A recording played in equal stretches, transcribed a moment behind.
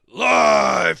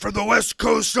from the west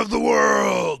coast of the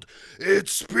world,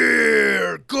 it's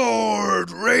Spear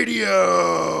Gourd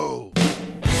Radio.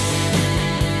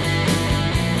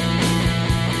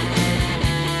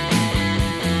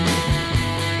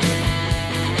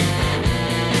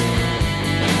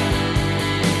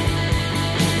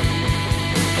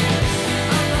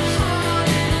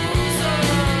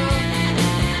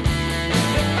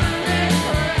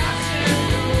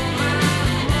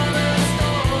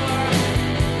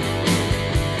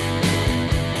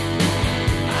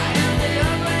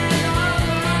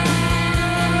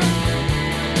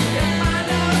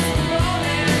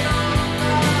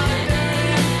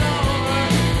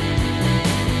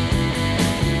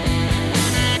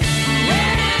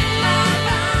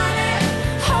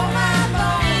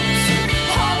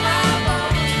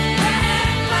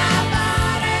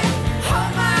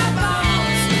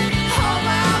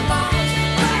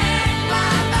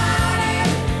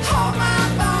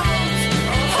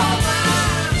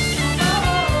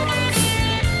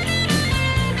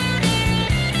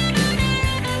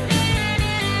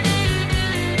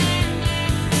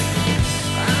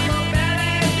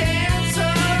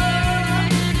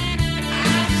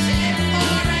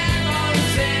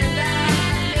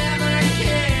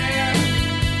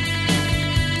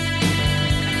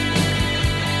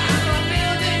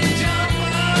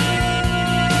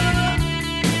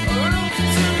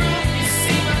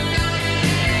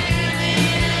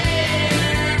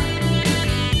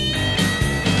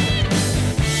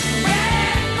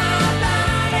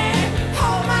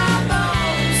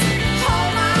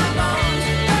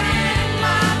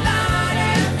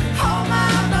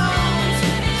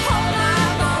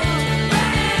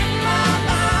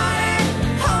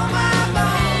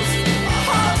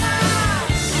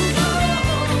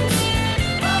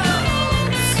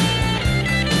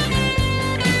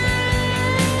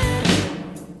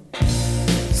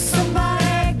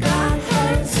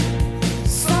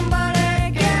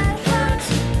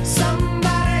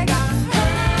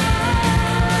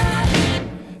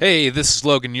 Hey, this is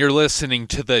Logan. You're listening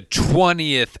to the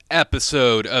 20th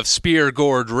episode of Spear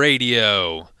Gourd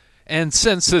Radio. And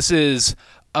since this is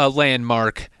a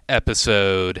landmark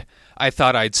episode, I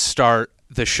thought I'd start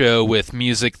the show with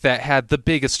music that had the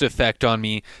biggest effect on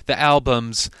me, the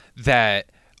albums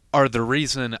that are the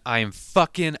reason I'm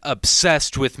fucking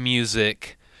obsessed with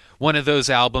music. One of those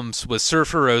albums was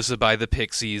Surfer Rosa by the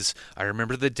Pixies. I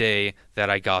remember the day that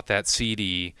I got that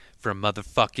CD from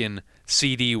motherfucking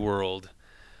CD World.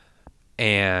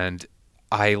 And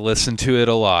I listened to it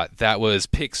a lot. That was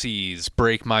Pixies,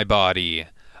 Break My Body.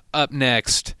 Up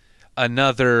next,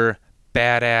 another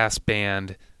badass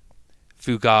band,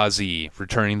 Fugazi,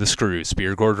 Returning the Screw,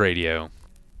 Spear Gourd Radio.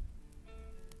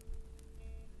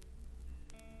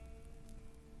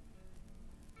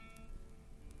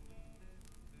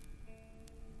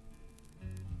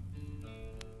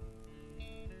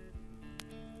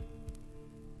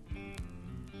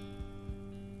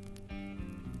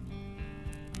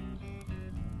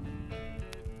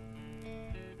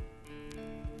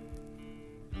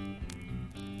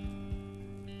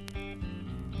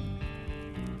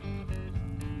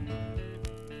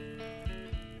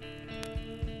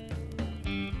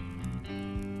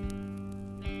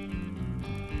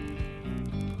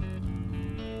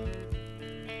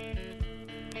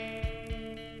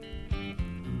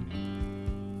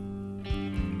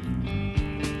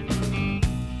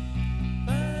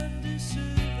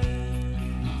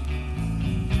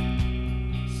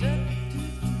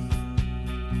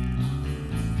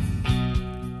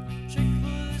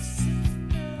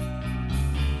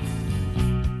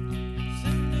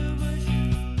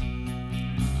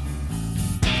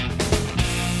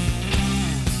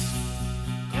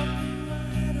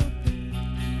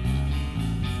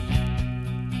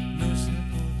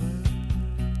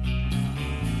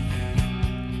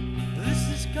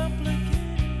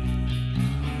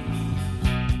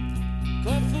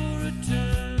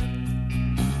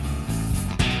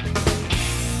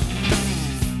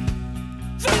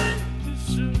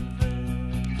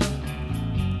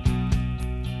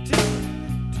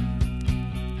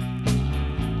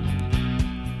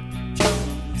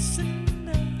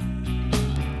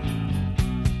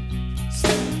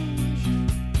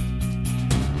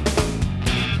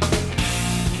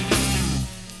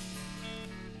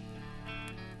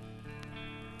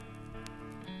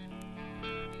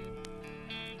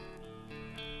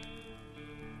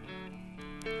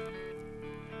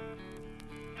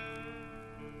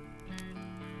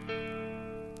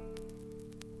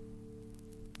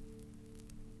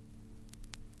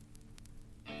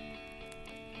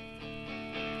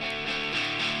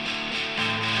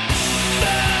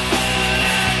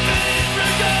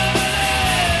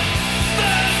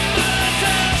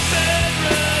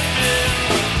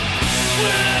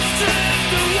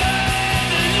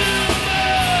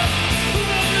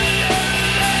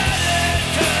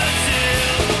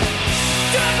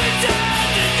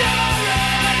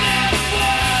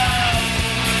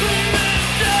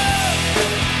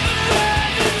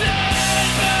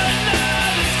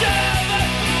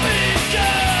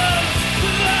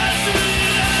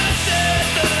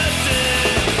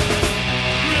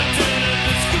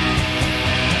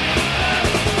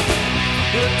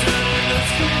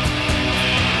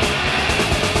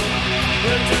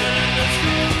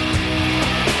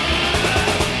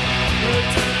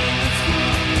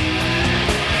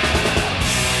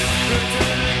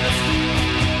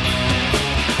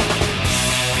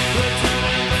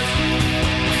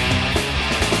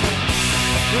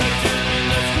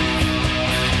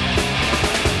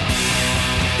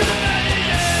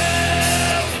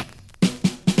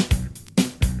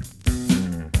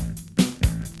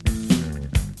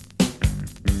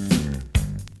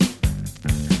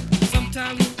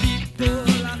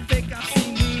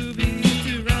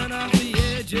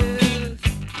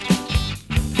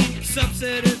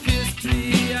 subset of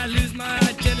history. I lose my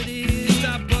identity,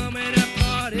 stop bumming at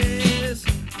parties.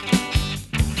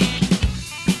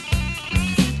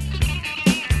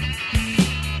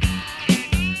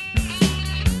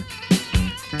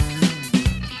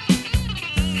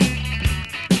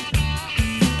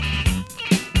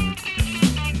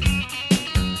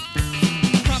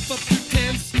 Prop up your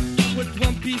tents with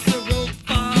one piece of rope,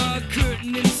 a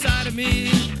curtain inside of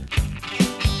me.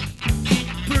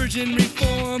 Purging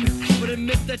reform, but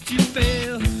admit that you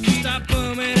fail. Stop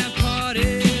bumming at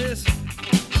parties.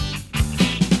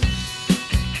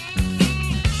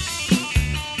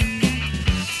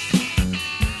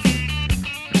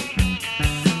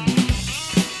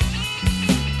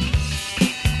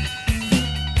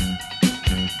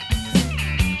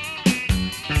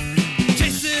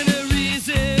 Chasing the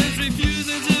reasons,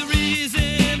 refusing to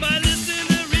reason by listening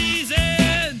to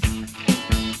reasons.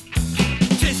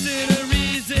 Chasing a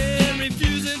reason,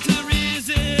 refusing to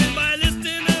reason by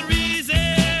listening to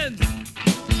reason.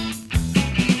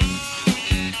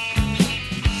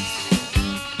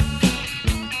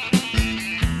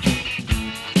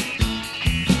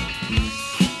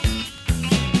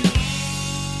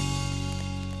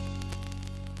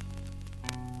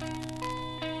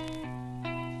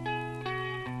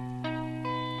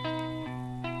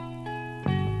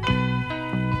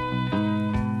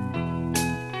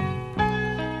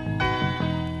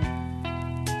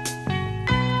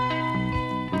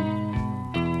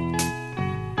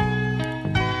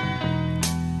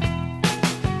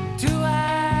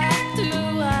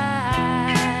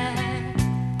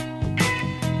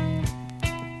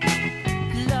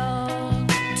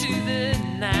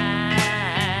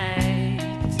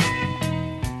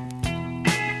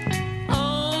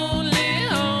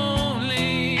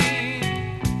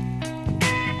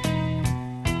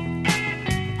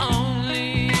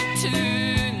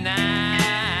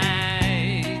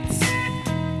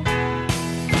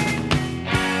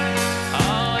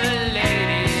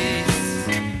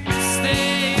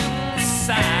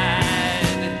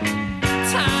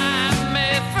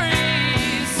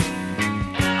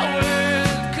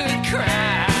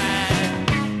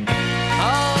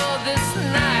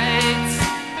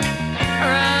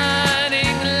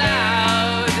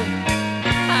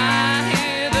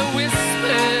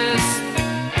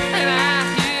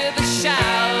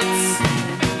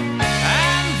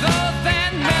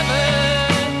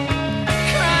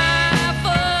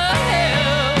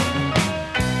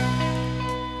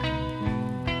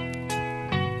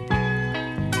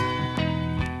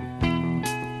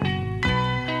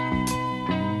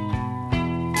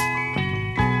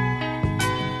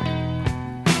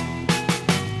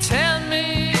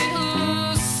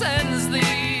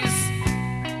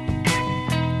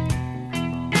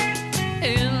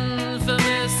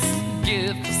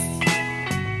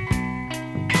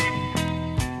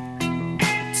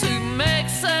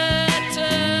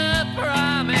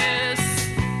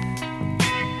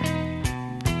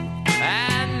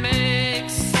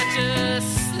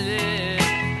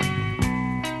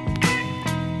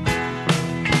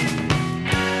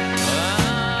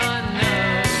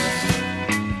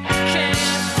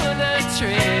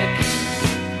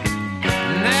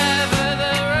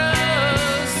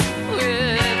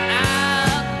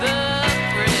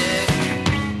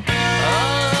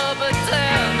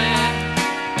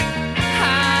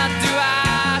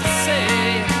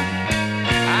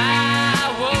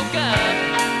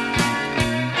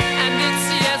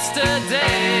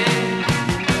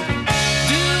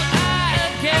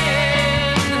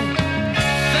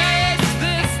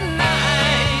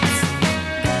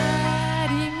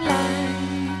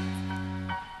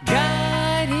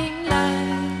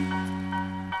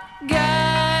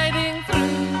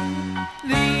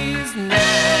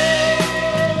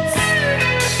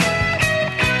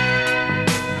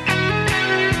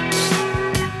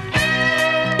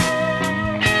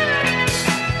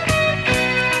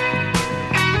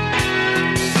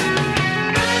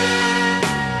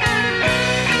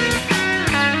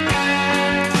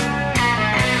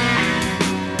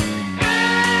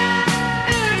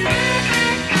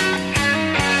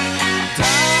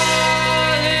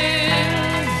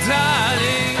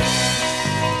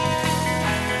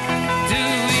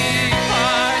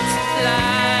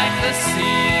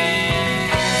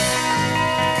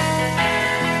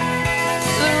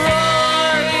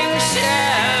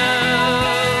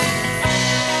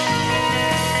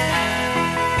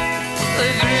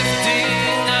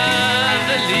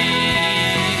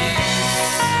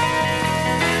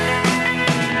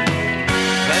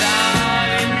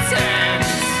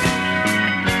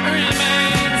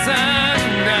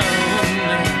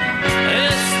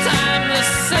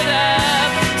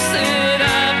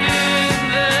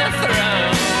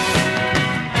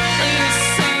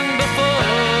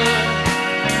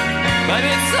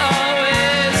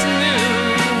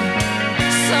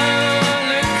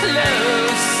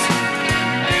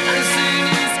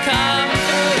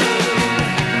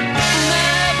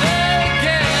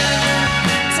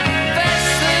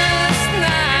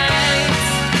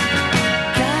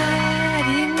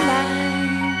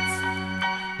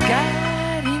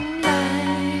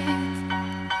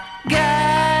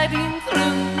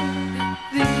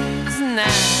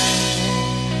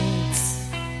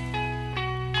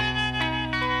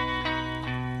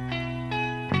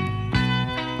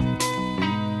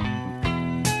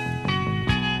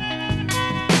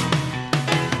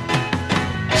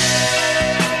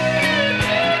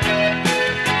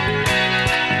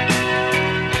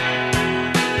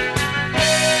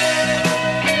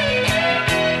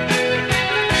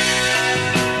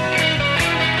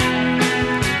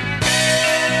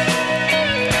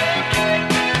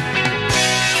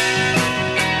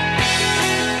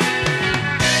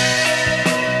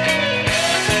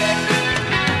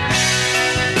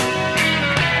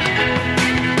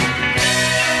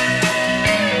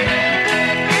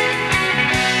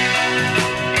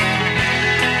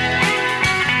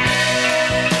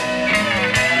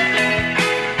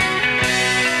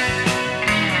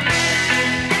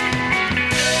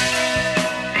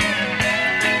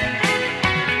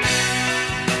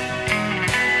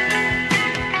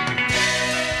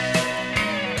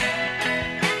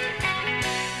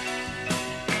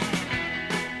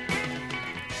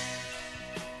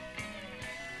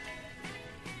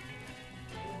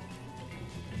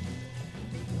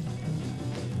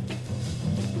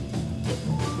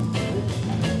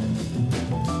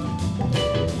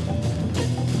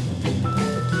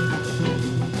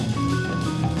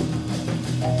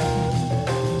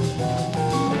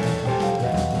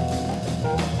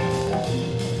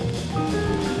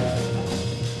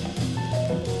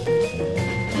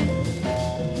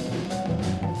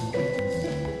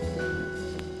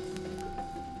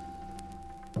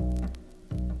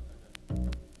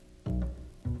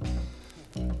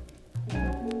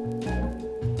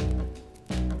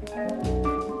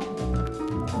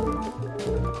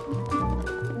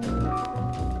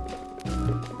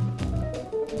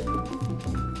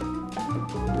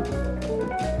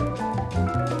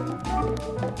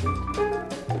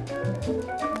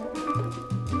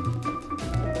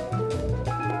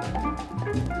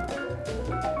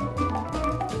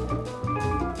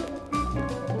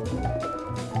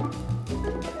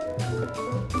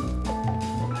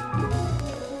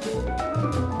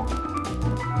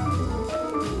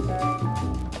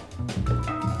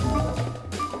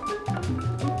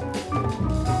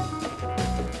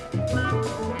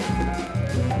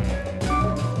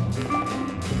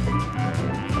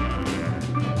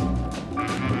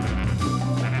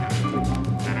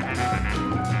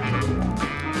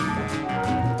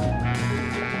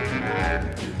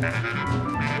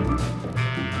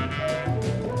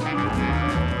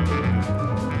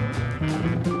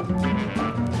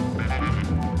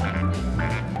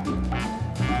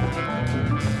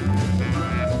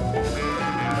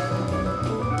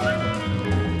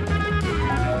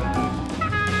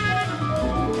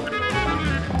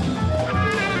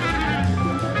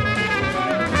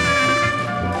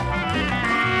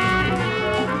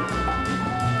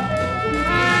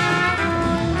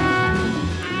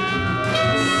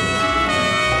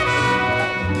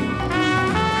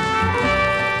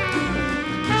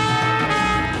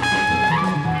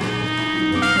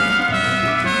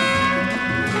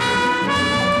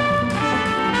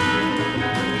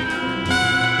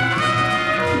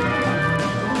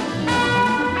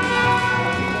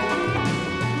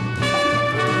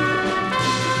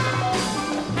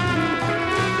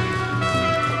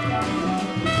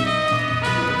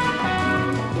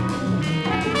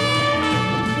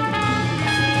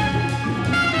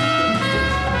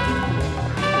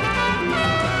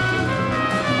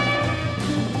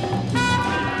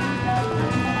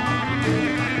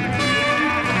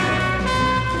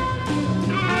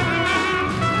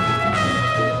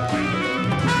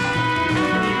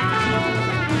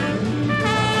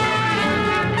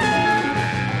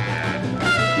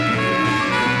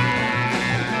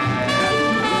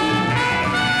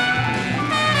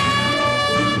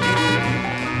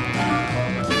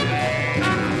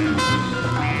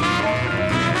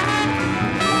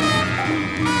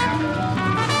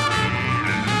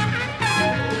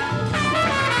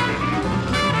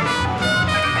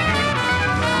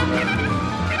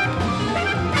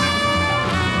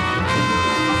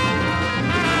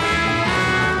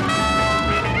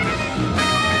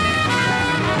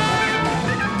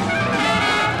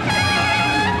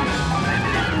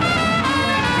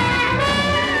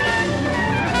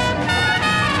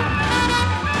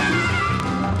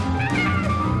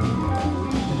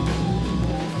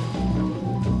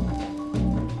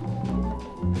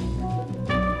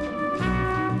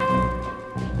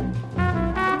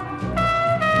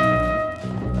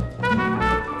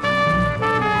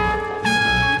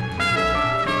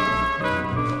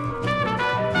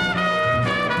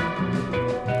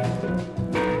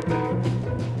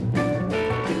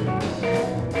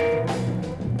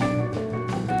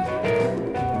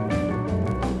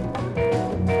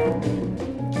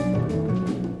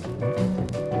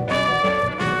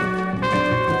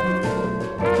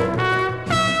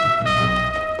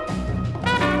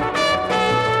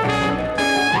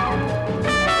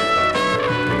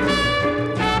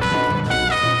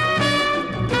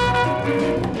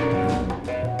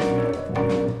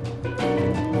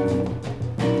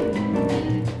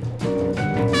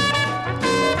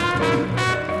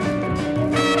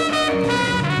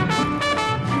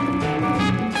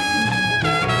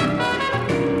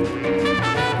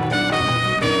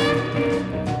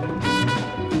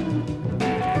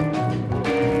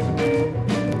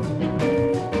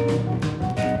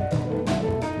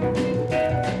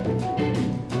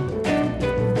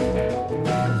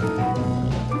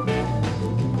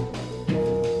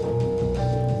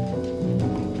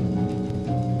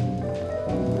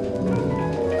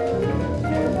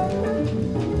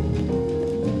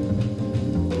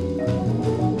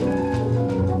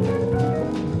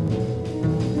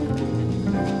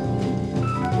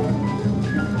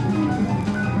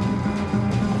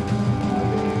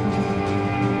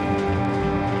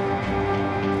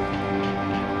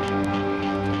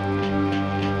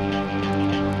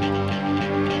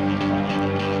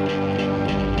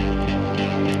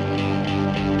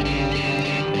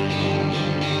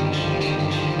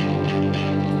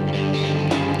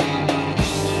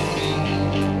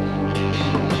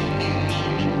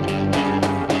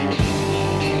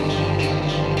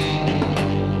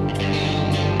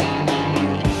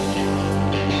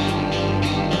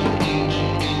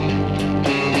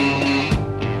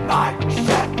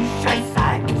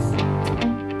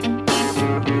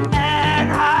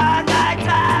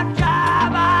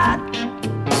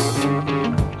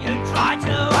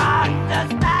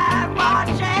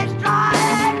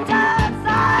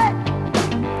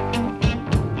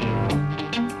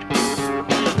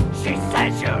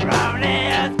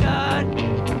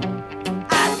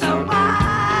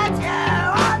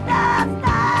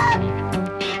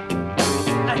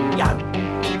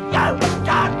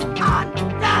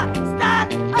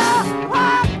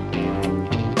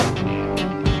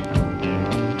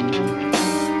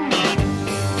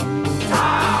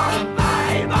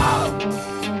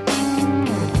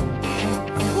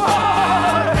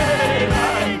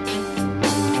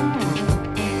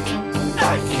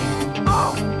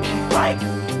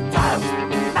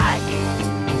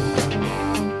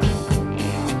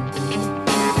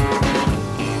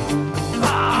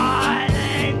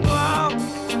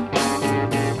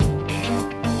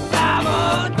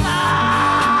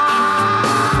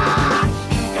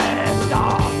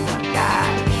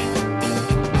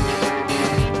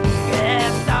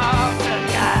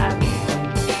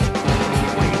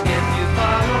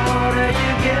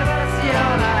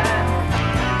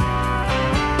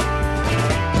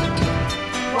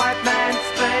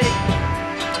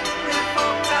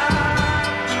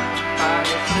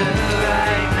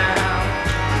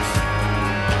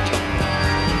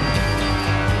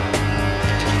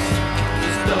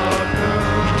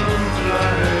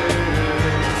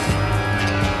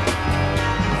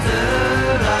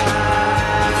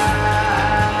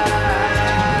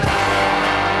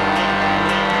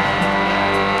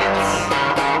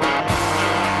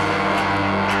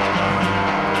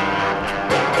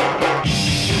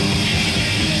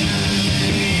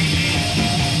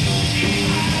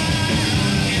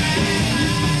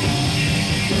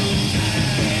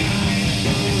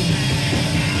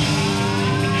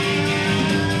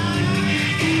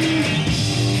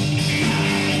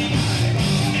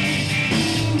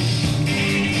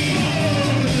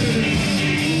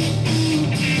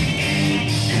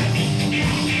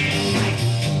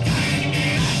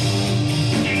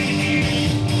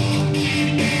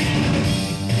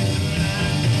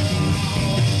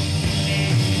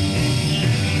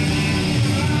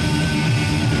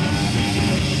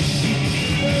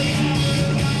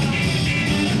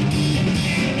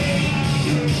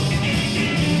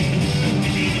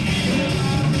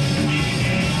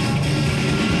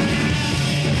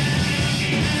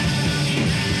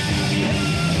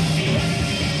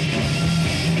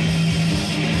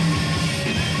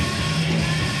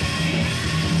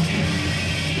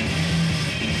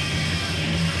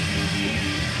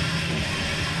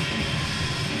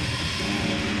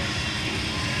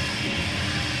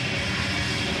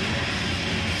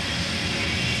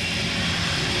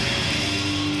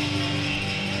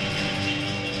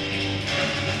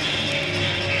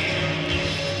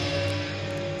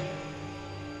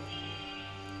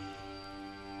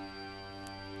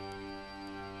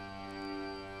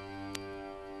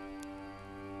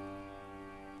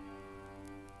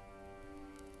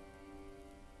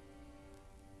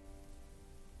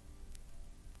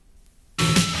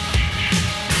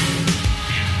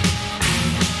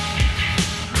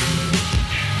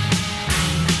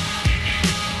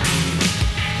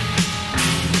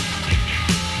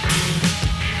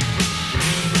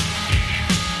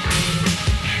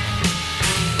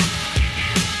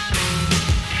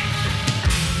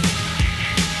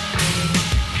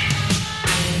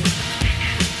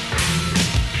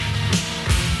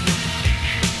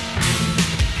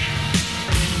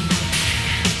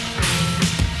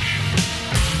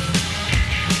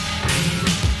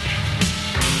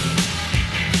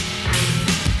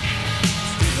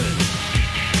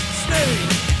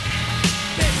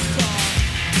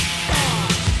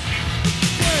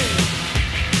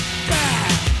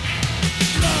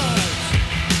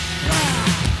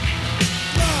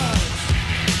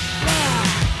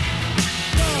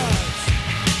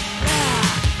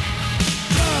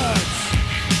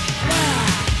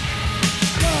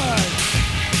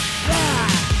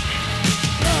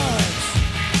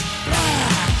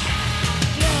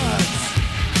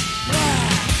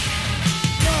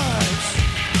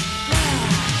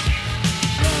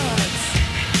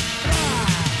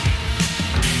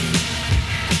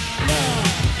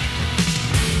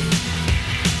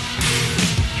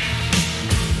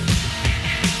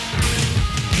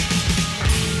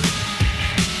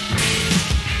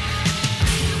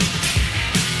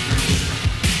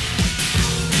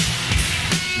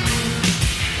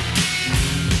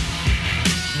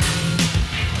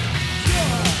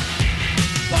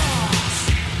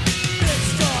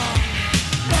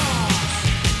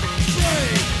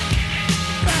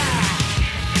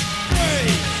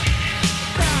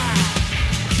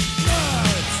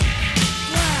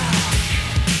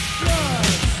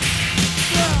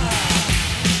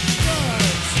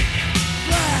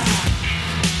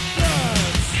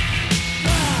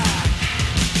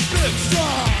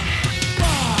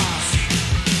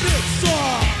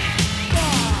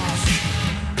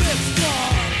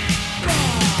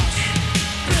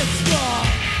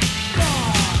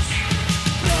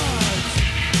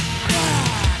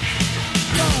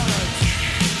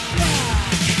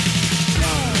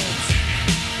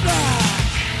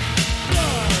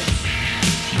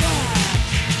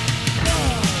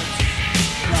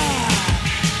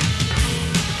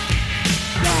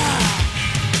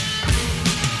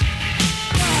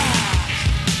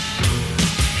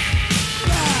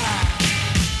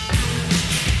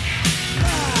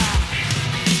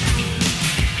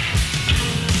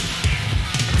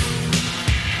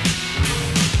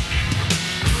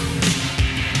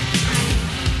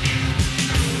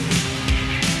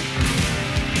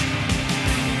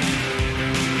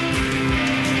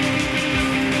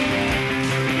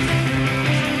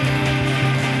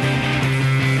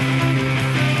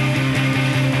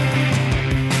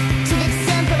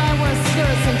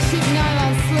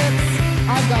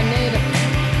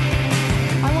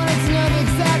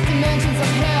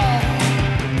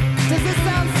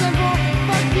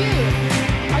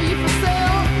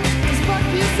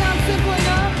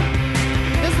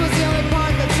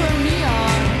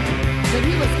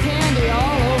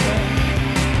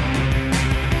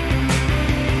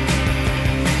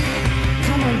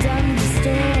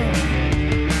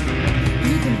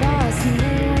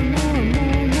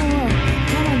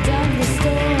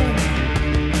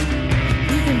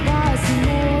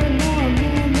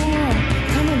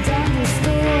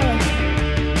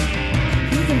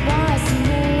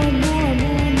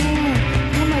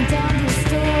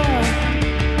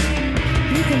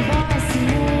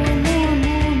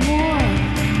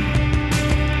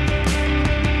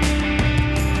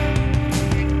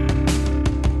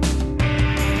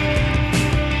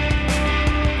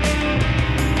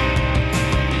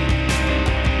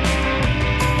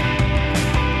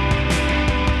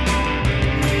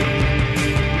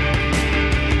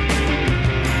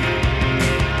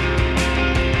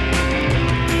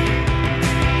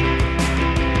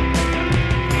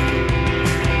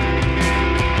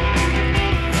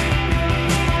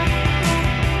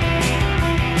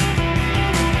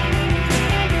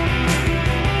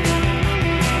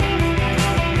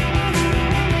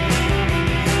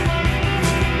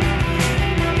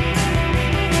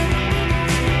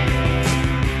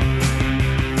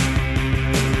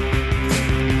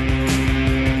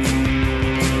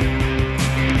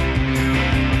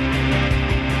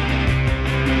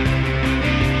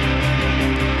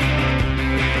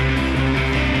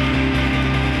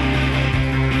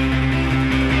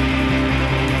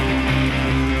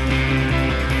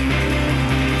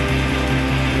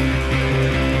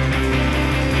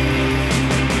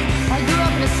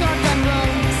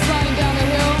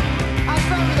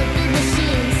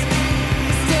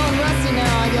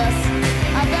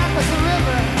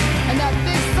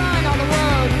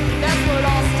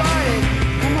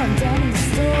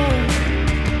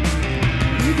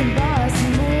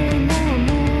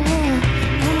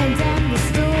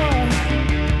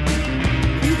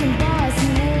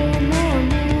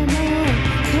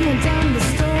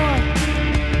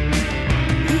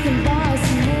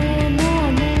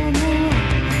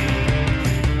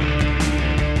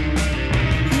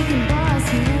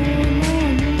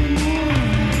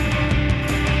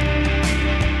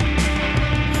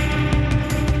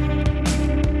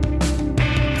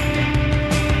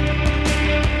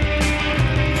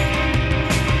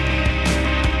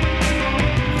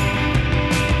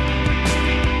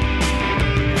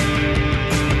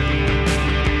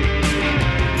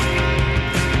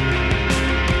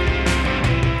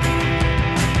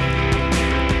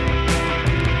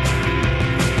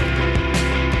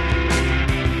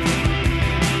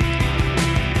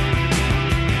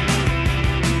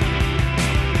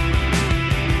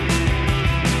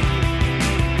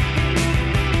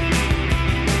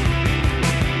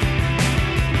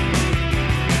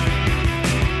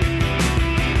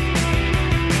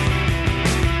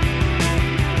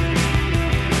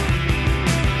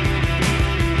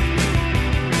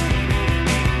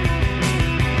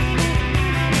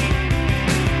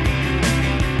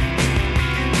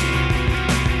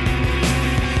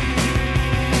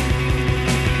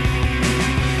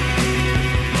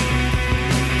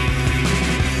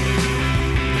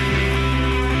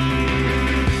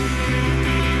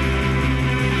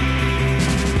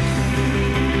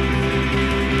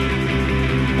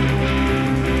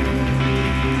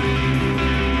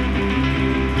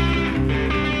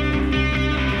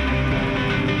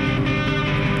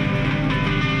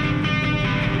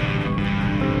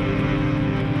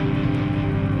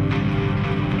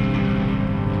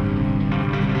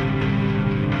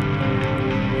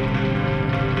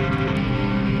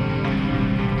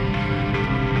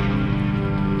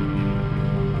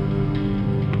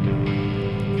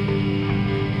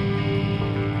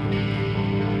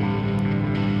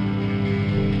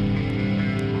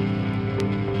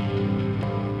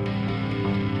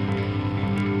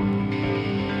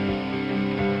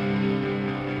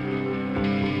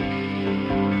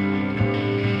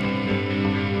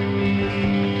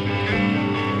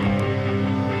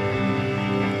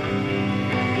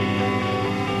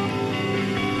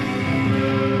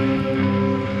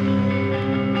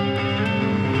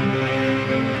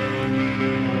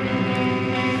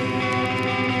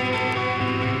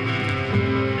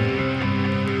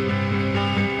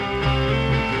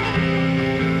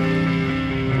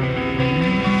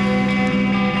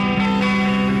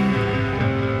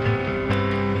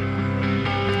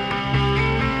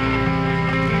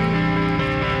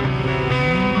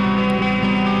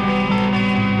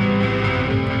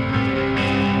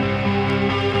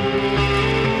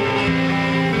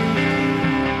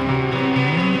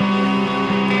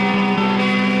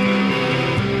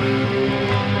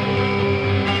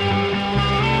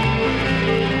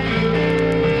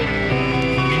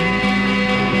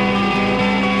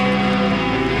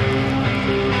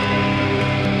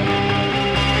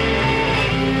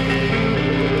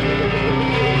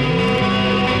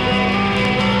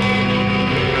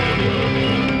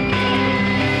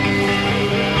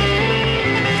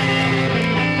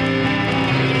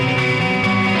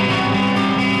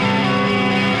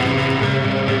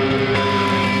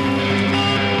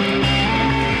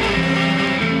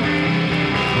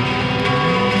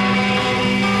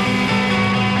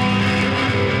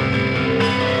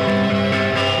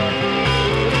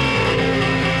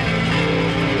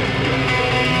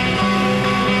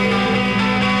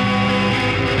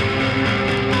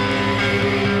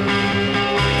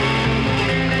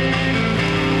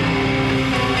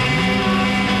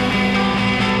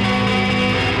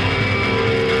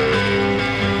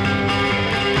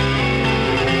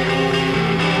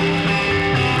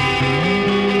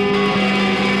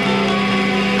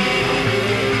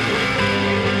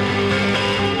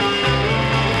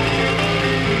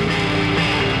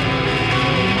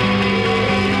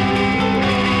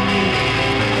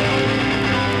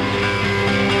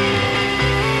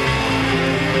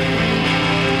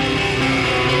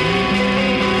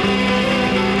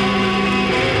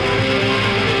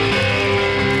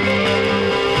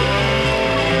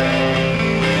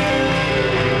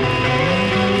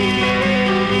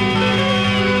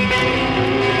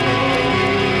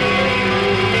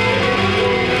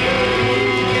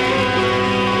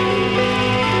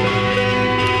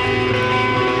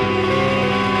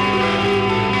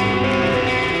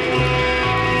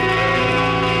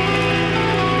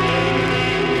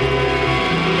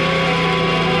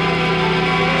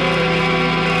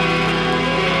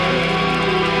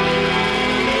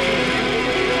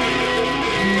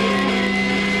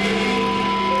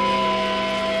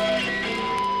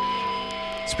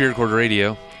 Spirit Chord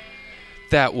Radio.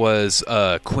 That was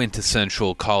a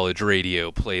quintessential college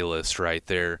radio playlist right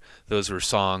there. Those were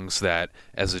songs that,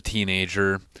 as a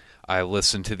teenager, I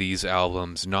listened to these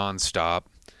albums nonstop.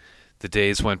 The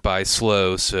days went by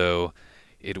slow, so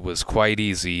it was quite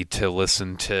easy to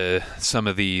listen to some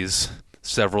of these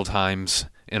several times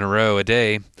in a row a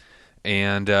day,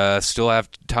 and still have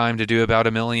time to do about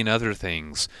a million other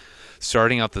things.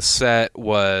 Starting out the set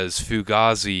was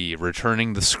Fugazi,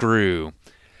 Returning the Screw.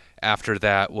 After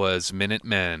that was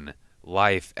Minutemen,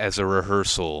 Life as a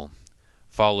Rehearsal,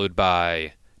 followed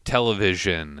by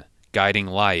Television, Guiding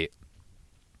Light.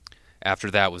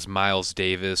 After that was Miles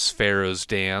Davis, Pharaoh's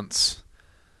Dance.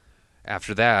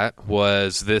 After that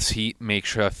was This Heat,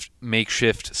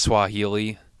 Makeshift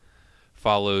Swahili,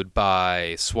 followed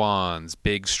by Swans,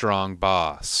 Big Strong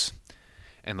Boss.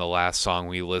 And the last song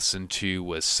we listened to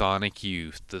was Sonic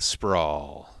Youth, The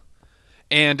Sprawl.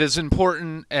 And as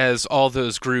important as all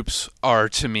those groups are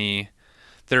to me,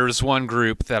 there's one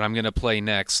group that I'm going to play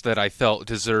next that I felt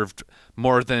deserved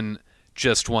more than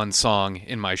just one song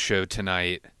in my show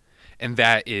tonight, and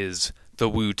that is the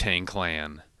Wu-Tang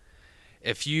Clan.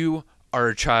 If you are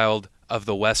a child of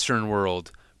the Western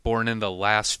world, born in the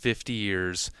last 50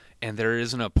 years, and there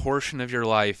isn't a portion of your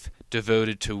life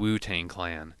devoted to Wu-Tang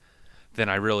Clan, then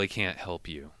I really can't help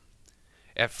you.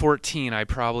 At 14, I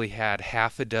probably had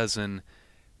half a dozen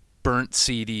burnt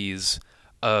CDs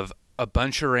of a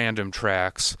bunch of random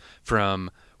tracks from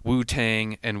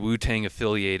Wu-Tang and Wu-Tang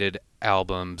affiliated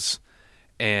albums,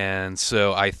 and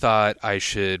so I thought I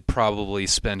should probably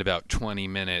spend about 20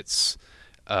 minutes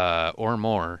or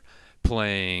more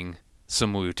playing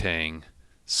some Wu-Tang.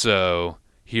 So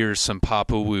here's some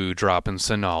Papa Wu dropping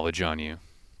some knowledge on you.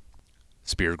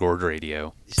 Spirit Chord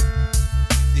Radio.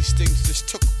 These things just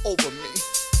took over me.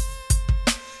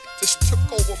 Just took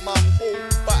over my whole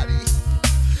body,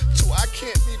 till I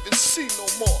can't even see no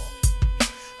more.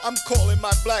 I'm calling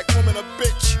my black woman a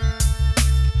bitch.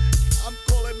 I'm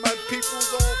calling my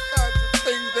peoples all kinds of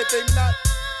things that they not.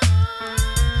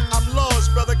 I'm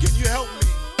lost, brother. Can you help me?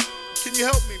 Can you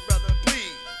help me, brother?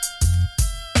 Please.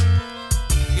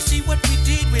 You see what we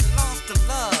did? We lost the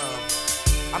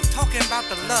love. I'm talking about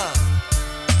the love.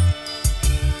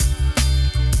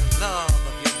 The love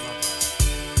of your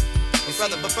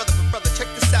brother. But brother, check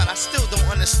this out. I still don't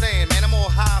understand, man. I'm all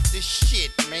high off this shit,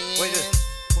 man.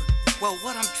 Well,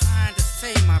 what I'm trying to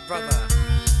say, my brother,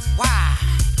 why?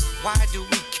 Why do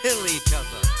we kill each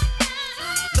other?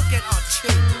 Look at our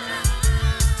children.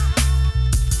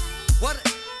 What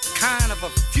kind of a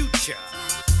future?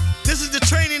 This is the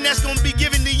training that's gonna be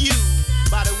given to you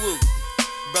by the Wu,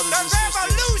 brothers and sisters. The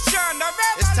revolution.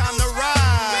 It's time to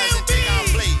rise and take our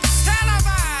place.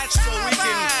 Televised. So we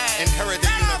can inherit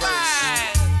the universe.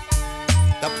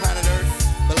 The planet Earth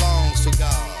belongs to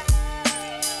God.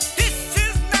 This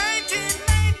is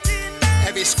 1999.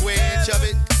 Every square inch of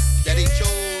it that he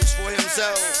chose for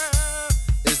himself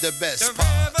is the best The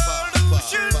part.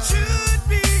 revolution should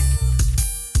be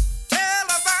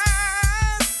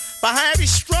televised. Behind every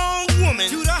strong woman,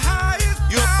 To the highest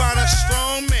you'll find a power.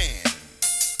 strong man.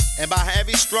 And behind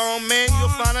every strong man, you'll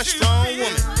find a strong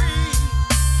woman.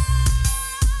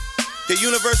 The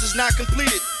universe is not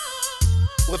completed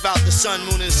without the sun,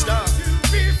 moon, and stars.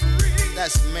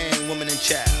 That's man, woman, and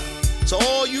child. So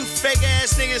all you fake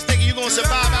ass niggas thinking you gonna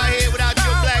survive out here without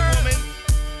your black woman,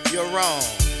 you're wrong.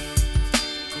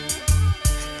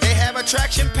 They have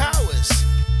attraction powers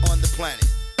on the planet.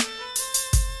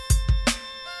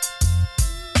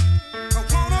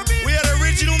 We are the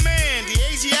original man, the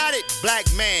Asiatic black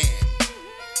man,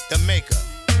 the maker,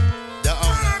 the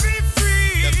owner,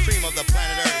 the cream of the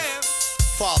planet Earth,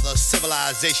 father of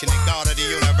civilization and God of the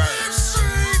universe.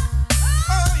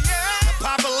 The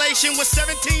population was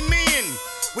 17 million,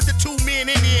 with the 2 million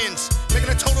Indians, making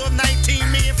a total of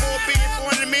 19 million, 4 billion,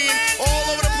 400 million,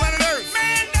 all over the planet Earth.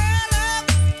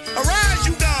 Arise,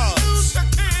 you gods!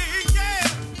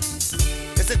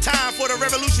 It's the time for the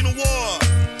revolutionary war.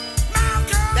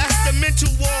 That's the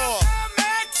mental war.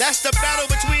 That's the battle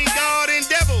between God and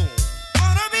devil.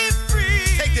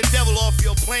 Take the devil off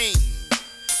your plane.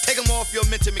 Take him off your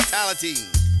mental mentality.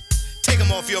 Take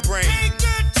him off your brain.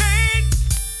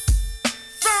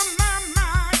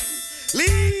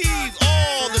 Leave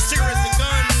all the cigarettes, the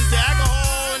guns, the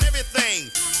alcohol, and everything.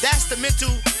 That's the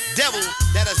mental devil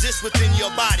that exists within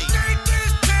your body.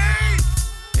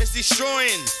 It's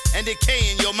destroying and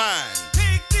decaying your mind.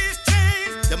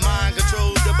 The mind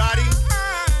controls the body.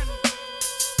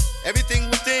 Everything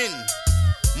within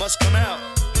must come out.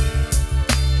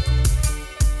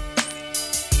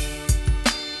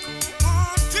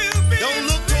 Don't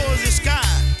look towards the sky,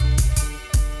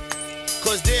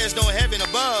 'cause there's no heaven above.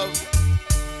 above.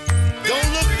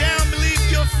 Don't look down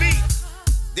beneath your feet.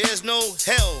 There's no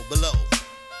hell below.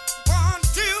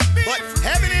 But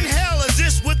heaven and hell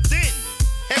exist within.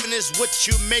 Heaven is what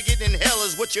you make it, and hell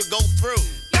is what you go through.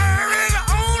 There is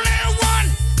only one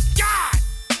God.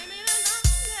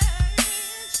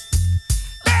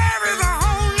 There is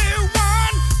only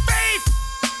one faith.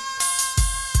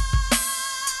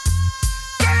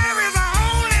 There is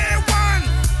only one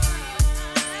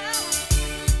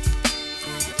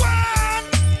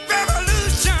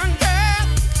revolution, yeah.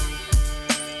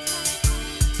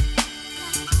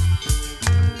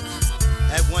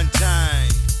 At one time,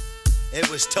 it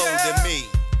was told to me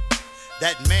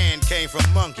that man came from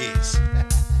monkeys,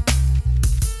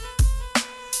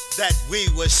 that we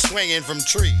was swinging from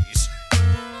trees.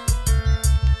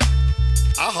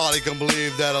 I hardly can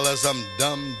believe that unless I'm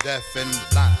dumb, deaf, and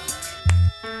blind.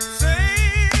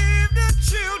 Save the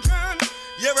children.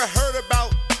 You ever heard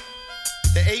about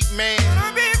the 8 man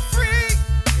Wanna be free.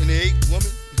 and the 8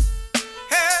 woman?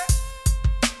 Hey.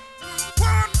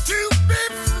 Want to be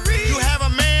free. You have a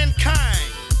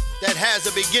mankind that has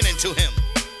a beginning to him,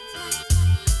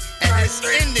 and his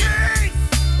ending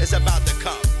is about to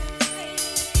come.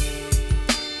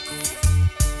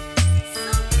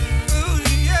 Ooh,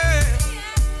 yeah.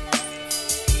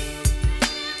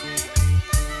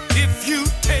 If you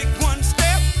take one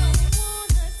step,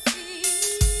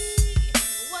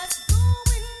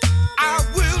 I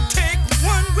will take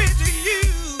one with you.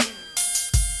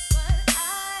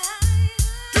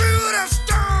 Through the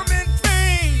storm and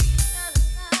pain,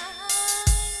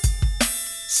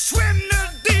 swim the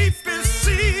deepest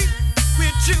sea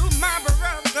with you, my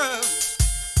brother.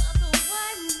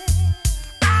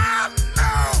 I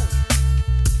know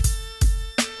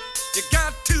you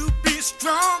got to be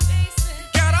strong.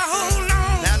 Gotta hold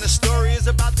on. Now the story is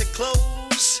about to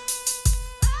close.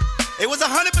 It was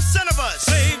 100% of us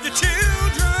Save the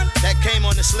children. that came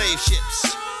on the slave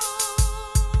ships.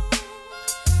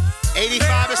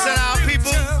 85% of our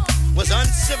people was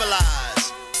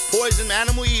uncivilized, poison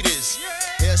animal eaters.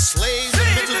 They're slaves of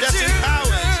mental destiny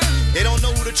powers. They don't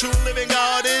know who the true living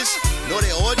God is, nor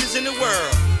their origins in the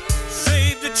world.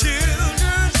 Save the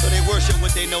children. So they worship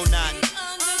what they know not,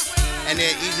 and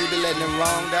they're easy to be led in the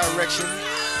wrong direction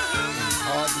and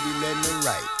hard to be led in the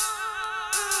right.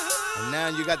 And now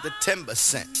you got the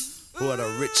 10%, who are the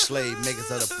rich slave makers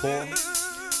of the poor,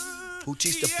 who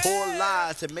teach the poor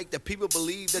lies to make the people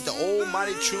believe that the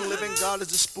almighty true living God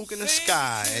is a spook in the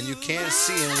sky, and you can't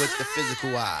see him with the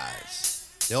physical eyes.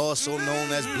 They're also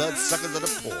known as bloodsuckers of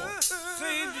the poor.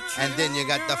 And then you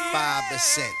got the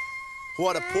 5%, who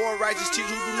are the poor righteous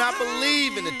teachers who do not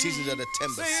believe in the teachings of the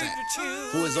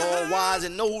 10%, who is all wise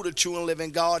and know who the true and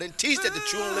living God, and teach that the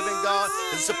true and living God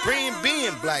is the supreme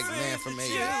being, black man from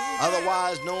Asia,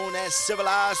 otherwise known as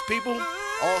civilized people,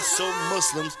 also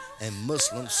Muslims and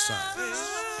Muslim sons.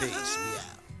 Peace, we out.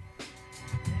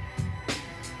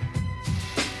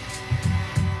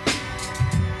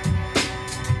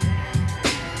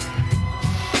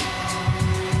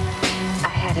 I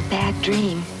had a bad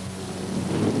dream.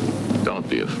 Don't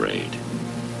be afraid.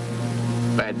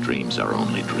 Bad dreams are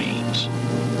only dreams.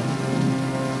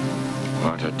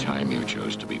 What a time you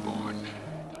chose to be born.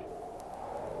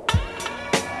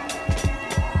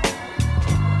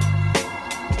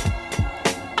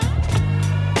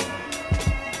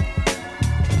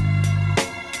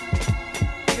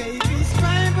 Baby's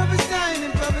crying, Bubba's dying,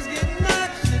 and Bubba's getting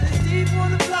knocked. Shit is deep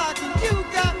on the block, and you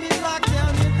got me locked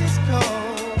down in this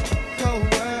cold,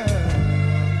 cold world.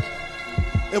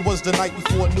 It was the night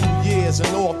before New Year's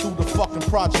and all through the fucking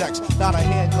projects. Not a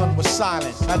handgun was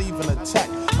silent, not even a tech.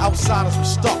 Outsiders were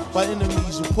stuck by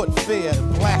enemies who put fear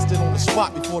and blasted on the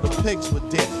spot before the pigs were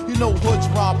dead. You know hoods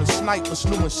robbing snipers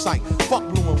new in sight. Fuck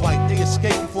blue and white, they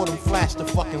escaped before them flashed the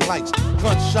fucking lights.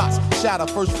 Gunshots shatter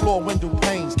first floor window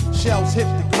panes. Shells hit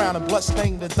the ground and blood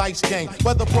stained the dice game.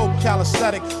 Whether broke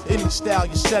calisthenic, any style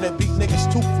you said it. Beat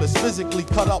niggas toothless, physically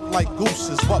cut up like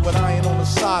gooses. But with iron on the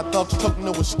side, thugs took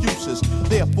no excuses.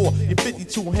 Therefore, your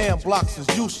 52 hand blocks is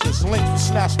useless. Links were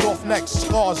snatched off necks,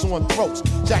 scars on throats.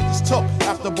 Jackets took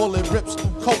after bullet rips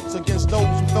through coats against those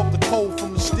who felt the cold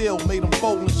from the steel. Made him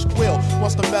fold and squeal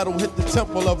once the metal hit the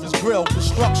temple of his grill.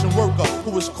 Construction worker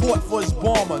who was caught for his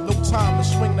bomber. No time to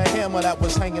swing the hammer that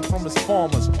was hanging from his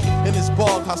farmers. In his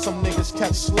bug, how some niggas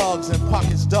catch slugs and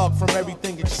pockets dug from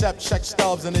everything except check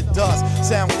stubs. And it does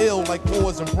sound ill like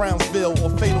wars in Brownsville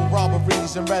or fatal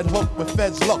robberies in Red Hook where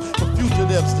feds look for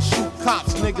fugitives to shoot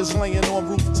cops. Niggas laying on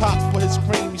rooftops for his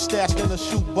cream he stashed in a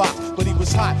shoebox. But he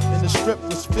was hot and the strip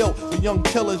was filled with young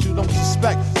killers you don't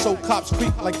suspect. So cops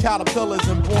creep like caterpillars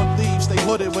and born thieves. They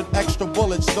hooded with extra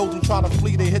bullets. Those who try to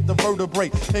flee, they hit the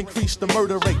vertebrae. Increase the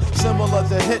murder rate, similar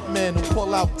to hitmen who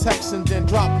pull out texts and then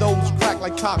drop those crack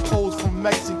like tacos from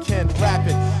Mexican.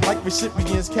 Rapping like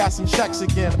recipients casting checks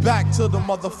again. Back to the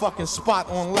motherfucking spot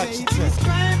on Lexington. Baby, it's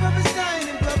crime, brothers dying,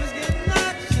 and brothers getting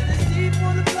knocked. Shit is deep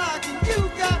on the block, and you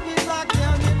got me locked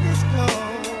down in this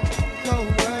cold world.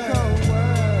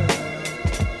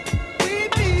 We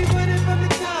be running from the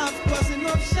cops, busting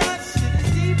off shots. Shit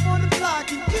is deep on the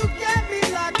block, and you got me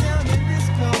locked down in this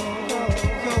cold world.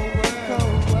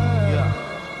 Yeah.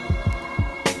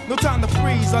 No time to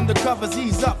freeze, undercovers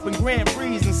ease up and Grand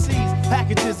Prix and seize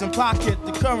packages and pocket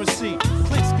the currency.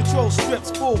 Clicks, control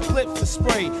strips, full clips to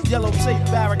spray. Yellow tape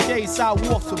barricades,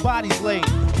 sidewalks with bodies laid.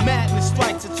 Madness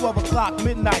strikes at 12 o'clock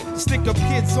midnight. Stick up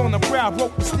kids on the prowl,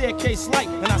 rope the staircase light,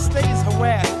 and I stays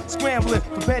harassed, scrambling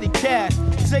for petty cash.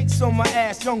 Jakes on my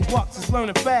ass, young bucks is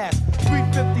learning fast.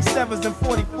 357s and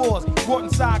 44s, brought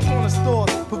inside corner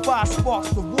stores, provide sparks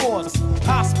for wars.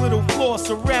 Hospital floors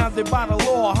surrounded by the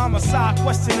law. Homicide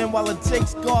questioning while the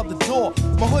Jakes guard the door.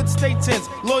 My hood stay tense,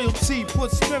 loyalty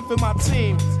puts strength in my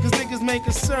team. Cause niggas main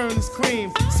concern is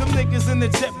cream. Some niggas in the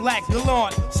jet black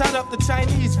gallant shot up the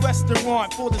Chinese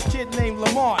restaurant for this kid named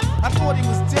Lamont. I thought he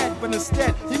was dead, but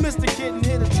instead he missed the kid and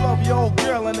hit a 12-year-old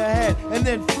girl in the head and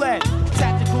then fled.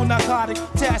 Tactical narcotic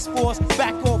task force,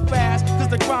 back off fast, cause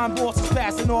the crime boss is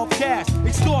passing off cash.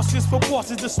 Extortions for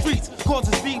bosses the streets,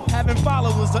 causes beef, having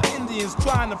followers of Indians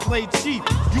trying to play cheap.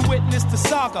 You witness the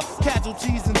saga,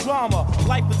 casualties and drama.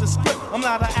 Life is a script, I'm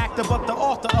not an actor but the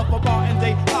author of a modern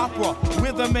day opera.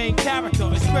 We're the main character,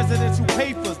 it's presidential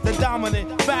papers, the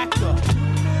dominant factor.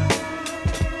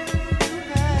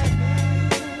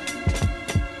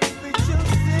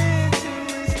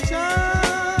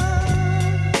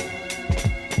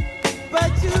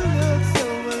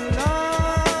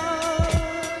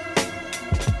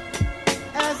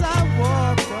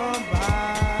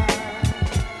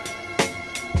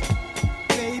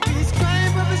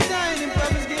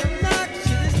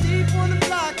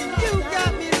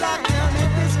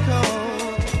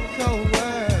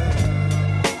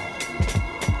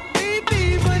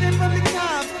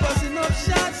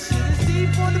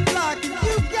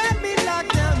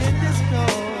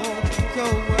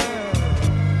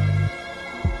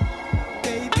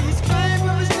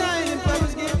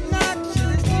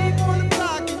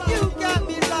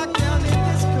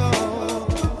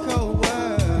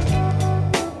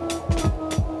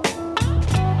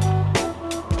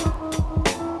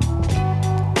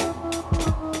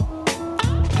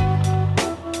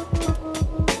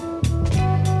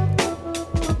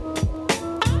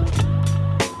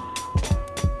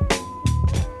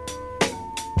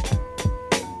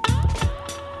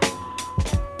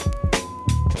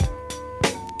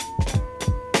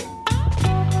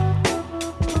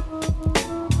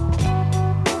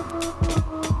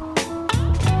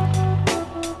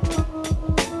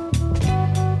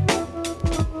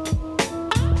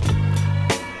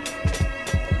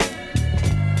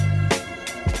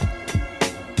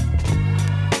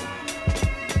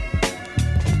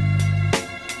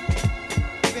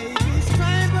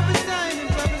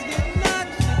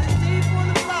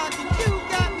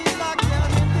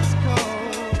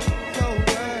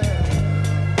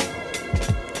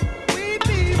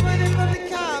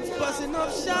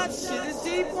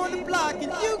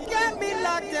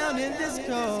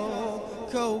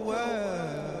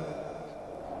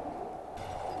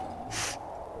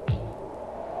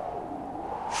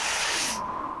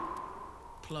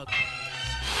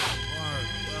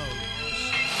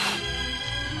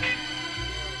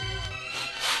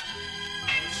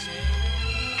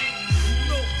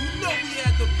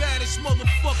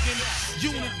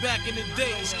 Back in the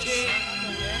days, kid. You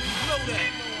know that.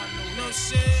 You know what I'm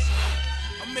saying?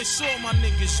 I miss all my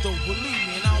niggas though, believe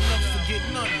me, and I'll never forget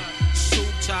none of them. Sue,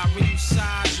 Tyree,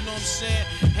 Size, you know what I'm saying?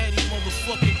 Heady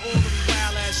motherfucking all them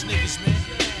wild ass niggas, man.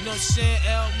 You know what I'm saying?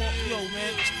 Yo,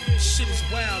 man, shit is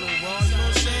wild overall, you know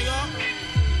what I'm saying, y'all?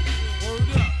 Word up.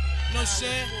 You know what I'm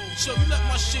saying? So you let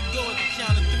my shit go at the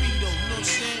count of 3 though, you know what I'm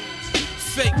saying?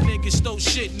 Fake niggas stole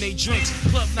shit in they drinks.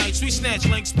 Club nights, we snatch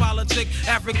links, politic,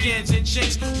 Africans and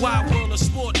chinks. Wild world of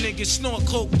sport niggas snort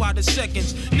coke by the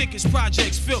seconds. Niggas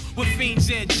projects filled with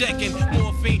fiends and jacking.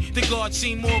 Morphine, the guard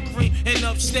seen more green. In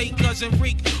upstate, cousin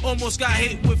Reek almost got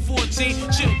hit with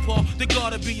 14. Chill, Paul, the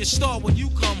guard'll be a star when you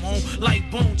come home. Like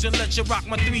Bones and let you rock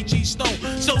my 3G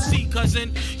stone. So see,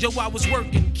 cousin, yo, I was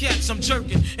working, cats, I'm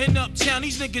jerking. In uptown,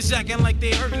 these niggas acting like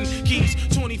they hurting. Keys,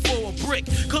 24 a brick.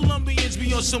 Colombians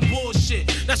be on some bullshit.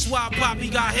 That's why Poppy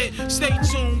got hit. Stay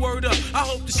tuned, word up. I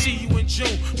hope to see you in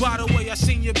June. By the way, I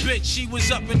seen your bitch. She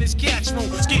was up in this cat's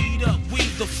room. Skied up,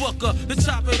 weed the fuck up. To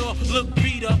top it off, look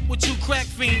beat up. With two crack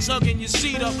fiends hugging your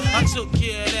seat up. I took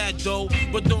care of that though,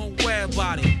 but don't worry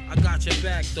about it. I got your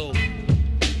back though.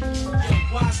 Yo,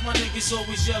 why's my niggas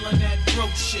always yelling that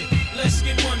broke shit? Let's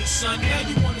get money, son. Now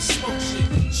you wanna smoke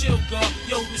shit. Chill, God.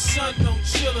 Yo, the sun don't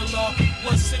chill a lot.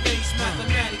 What's today's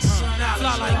mathematics, son?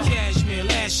 Fly like cashmere.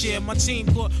 Last year, my team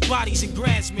caught bodies in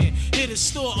Grassmere. Hit a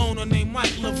store owner named Mike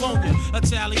Lavonia.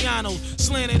 Italiano,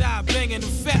 slanted eye, banging the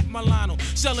fat Milano.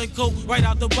 Selling coke right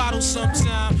out the bottle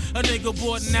sometime. A nigga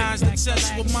bought nines that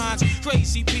test with mines.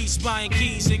 Crazy beast buying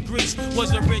keys in Greece.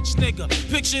 Was a rich nigga.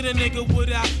 Picture the nigga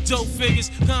without dope figures.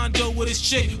 Condo with his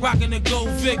chick, rocking a gold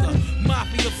vigor.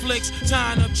 Mafia flicks,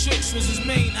 tying up tricks was his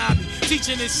main hobby.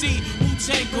 Teaching his seed,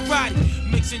 Wu-Tang karate.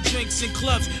 Mixing drinks in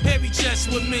clubs, hairy chest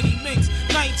with mini minks.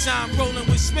 Nighttime rolling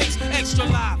with sminks, extra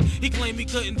live. He claimed he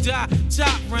couldn't die,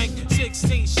 top rank.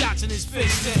 16 shots in his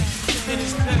fist, in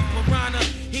his pet piranha.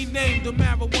 He named the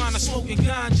marijuana, smoking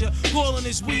ganja. Calling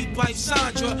his weed pipe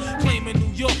Sandra. Claiming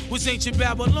New York was ancient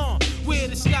Babylon, where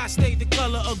the sky stayed the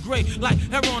color of gray. Like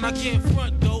heron, I can't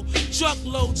front though.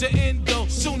 Truckloads of endo,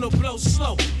 sooner blow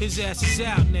slow. His ass is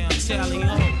out now, tally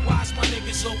ho. Why's my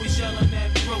niggas always yelling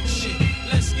that broke shit?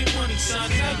 Let's get money, son.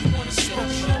 Now you wanna smoke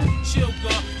shit? Chill,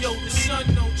 God. Yo, the sun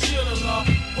don't chill a lot.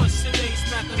 What's today's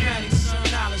mathematics, son?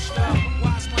 Knowledge, dog.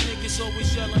 Why's my niggas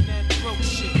always yelling that broke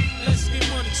shit? Let's get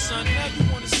money, son. Now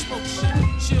you wanna smoke shit?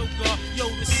 Chill, God. Yo,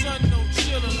 the sun don't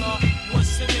chill a lot.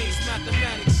 What's today's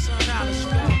mathematics, son? Knowledge,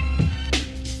 dog.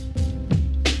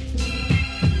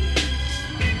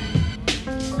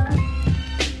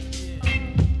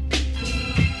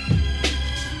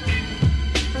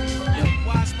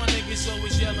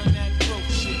 Always yelling that broke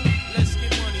shit. Let's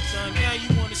get money done. Now you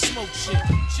wanna smoke shit.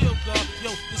 Chill, God. Yo,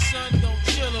 the sun don't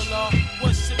chill a lot.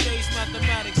 What's today's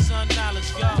mathematics, son?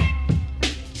 Knowledge, God.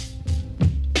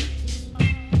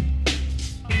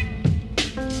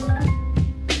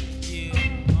 Yeah,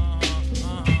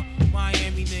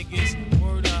 Miami niggas,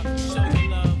 word up, show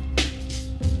your love.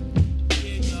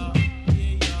 Yeah, y'all.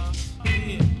 Yeah, y'all.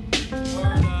 Yeah,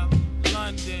 word up,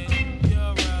 London.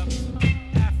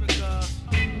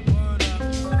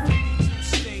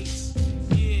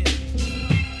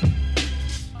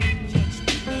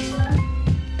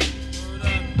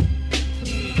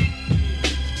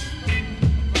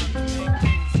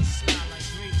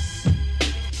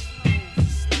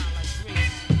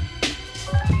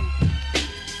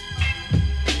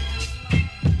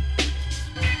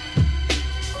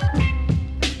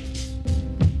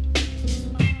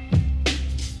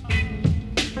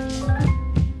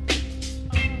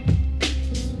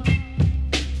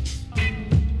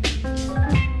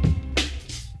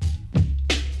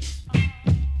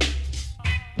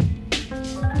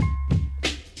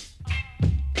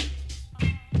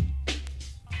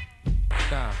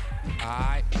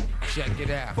 Check it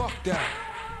out. Fuck that.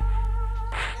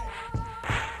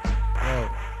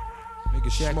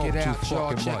 Niggas check smoke it out, too y'all.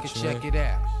 fucking Check much, it, man. check it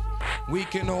out. We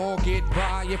can all get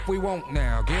by if we want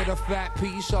now. Get a fat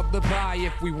piece of the pie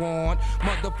if we want.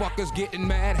 Motherfuckers getting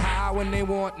mad high when they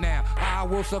want now. I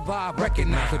will survive,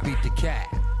 recognize and beat the cat.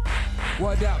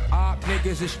 What up, op?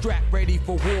 Niggas is strapped ready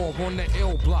for war on the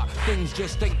ill block. Things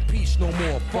just ain't peace no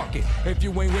more. Fuck it. If you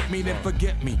ain't with me, then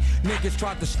forget me. Niggas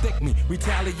tried to stick me.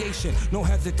 Retaliation, no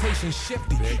hesitation,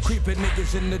 shifty. Creeping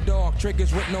niggas in the dark,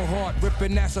 triggers with no heart,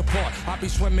 ripping ass apart. I be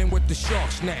swimming with the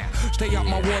sharks now. Stay out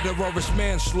my water or it's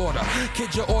manslaughter.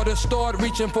 Kid, your order start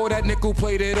reaching for that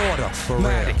nickel-plated order.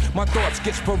 Matic, my thoughts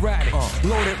get sporadic.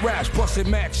 Loaded raps, busting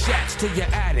mad shots to your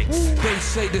addicts. They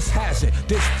say this hazard,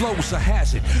 this flow's a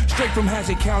hazard. Straight from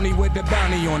Hazard County with the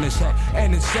bounty on his head.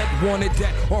 And it said wanted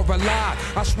dead or alive.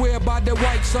 I swear by the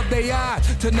whites of their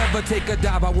eyes to never take a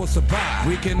dive, I will survive.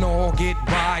 We can all get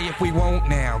by if we want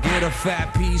now. Get a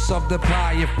fat piece of the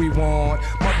pie if we want.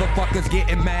 Motherfuckers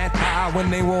getting mad high when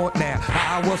they want now.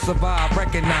 I will survive,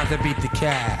 recognize and beat the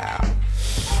cow.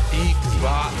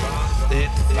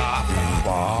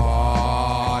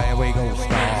 Here we go,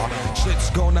 star. Shit's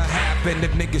gonna happen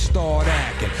if niggas start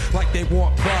acting like they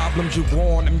want problems. You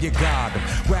want them, you got them.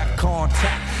 Rap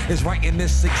contact is right in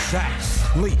this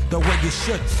exactly the way you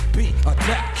should be.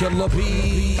 Attack killer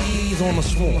bees on the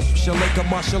swarm. Shalaka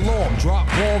my shalom. Drop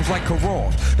bombs like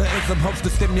Qurans. The ism helps to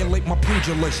stimulate my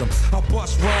pugilism. I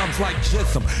bust rhymes like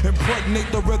jism.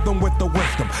 Impregnate the rhythm with the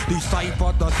wisdom.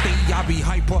 Decipher the state, I be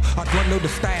hyper. I dwindle the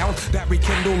styles that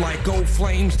rekindle like gold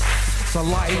flames.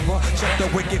 saliva. Check the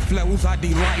wicked flows, I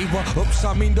deliver. Oops,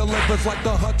 I mean delivers like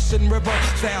the Hudson River.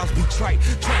 Styles be trite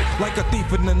like a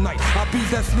thief in the night. I be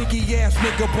that sneaky ass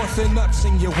nigga busting nuts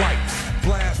in your white.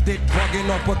 Blasted, bugging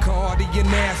up a Bacardi and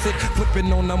acid.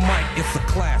 Flipping on the mic, it's a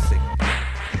classic.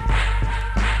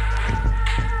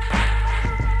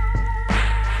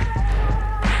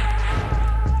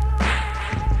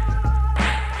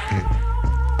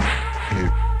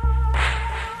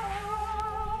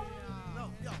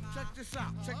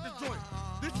 Check the joint.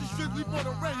 This is strictly for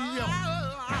the radio.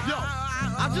 Yo,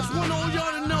 I just want all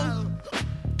y'all to know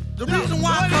the reason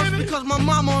why I curse because my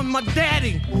mama and my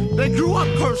daddy, they grew up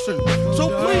cursing. So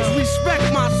please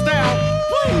respect my style.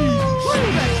 Please.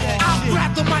 I'll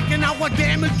grab the mic and I will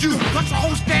damage you. Cause the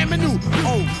whole stamina.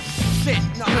 Oh shit.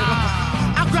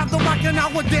 I'll grab the mic and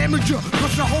I will damage you.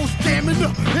 Cause the whole stamina.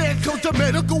 Here comes the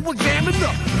medical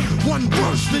examiner. One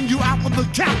verse, then you out of the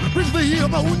count. Bring the hero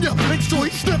on you. Make sure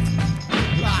he slips.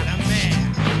 Lot of man.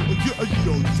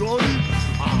 Yo, Jordy.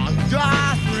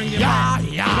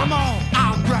 Yeah. Come on.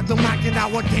 I'll grab the mic and I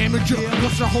will damage you.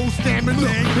 Cause the whole stamina.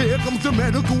 Here comes the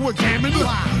medical examiner.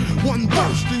 One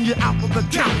verse, then you're out of the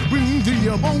count. Bring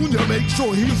the ammonia. Make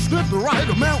sure he slipped the right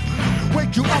amount.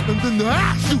 Wake you up and then they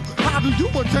ask you, how do you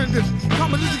attend this?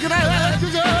 Come on, you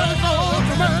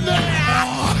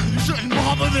shouldn't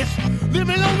bother this. Leave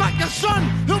me alone like your son,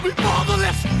 he'll be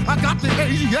fatherless. I got the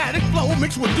Asiatic flow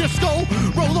mixed with disco.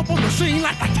 Roll up on the scene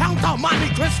like the Count of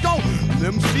Monte Cristo.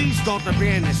 Them C's start to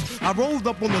vanish. I rolled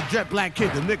up on the jet black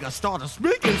kid, the nigga started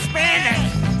speaking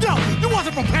Spanish. Yo, you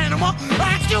wasn't from Panama.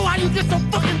 I asked you how you get so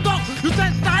fucking dope. You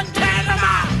said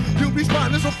Panama. You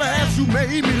responded so fast, you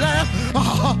made me laugh.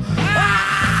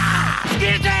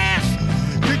 Skid ass.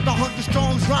 Kick the 100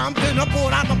 strongs rhyme, then I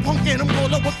brought out the punk and I'm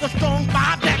rolling with the strong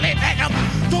 5 deadly venom.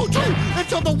 Don't you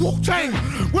into the Wu-Tang.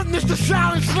 Witness the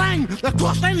silent slang that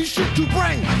cost any shit you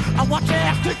bring. I watch your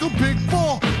ass take a big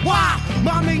fall. Why?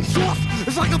 My main source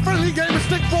is like a friendly game of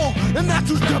stickball. And that's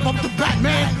who step up to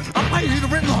Batman. I play the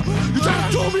Riddler. You try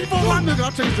to do me for one nigga,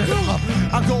 I'll take the Hitler.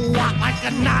 I go out like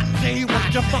a Nazi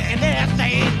with your fucking ass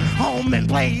staying home and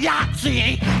play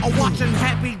Yahtzee. I'm watching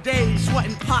Happy Days,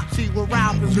 sweating potsy with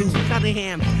Ralph and Lucy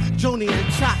Cunningham, Joni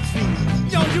and Chotsy.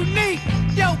 Yo, Unique!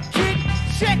 Yo, kid,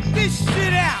 check this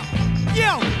shit out!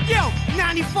 Yo,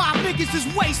 95 niggas is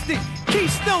wasted.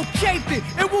 Keystone caped it,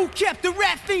 and Wu kept the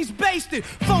rap fiends basted.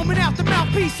 Foaming out the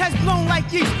mouthpiece has blown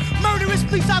like yeast. Murderous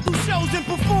police, I do shows and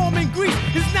perform in Greece.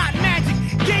 It's not magic,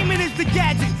 gaming is the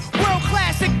gadget. World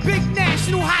classic, big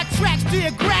national, hot tracks,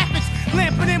 geographics.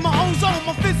 Lamping in my own zone,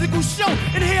 my physical show.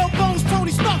 Inhale bones,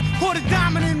 Tony Stark, for the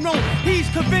dominant role. He's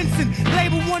convincing,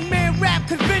 label one-man rap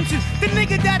convention. The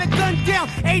nigga that'll gun down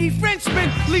 80 Frenchmen.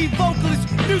 Lead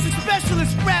vocalist, music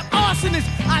specialist, rap arsonist.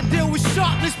 I deal with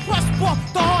sharpness, plus spark,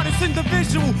 the hardest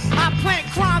individual. I plant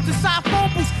crimes inside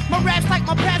phone booths. My rap's like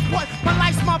my passport, my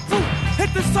life's my proof.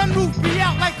 Hit the sunroof, be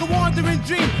out like a wandering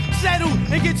dream. Settle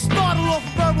and get started off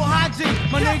of verbal hygiene,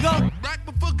 my nigga. Right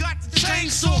before got the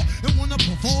chainsaw. And when I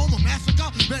perform a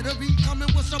massacre, better be coming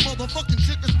with some motherfucking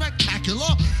shit that's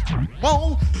spectacular.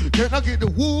 Oh, can I get the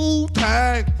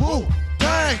Wu-Tang?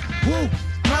 Wu-Tang,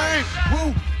 Wu-Tang,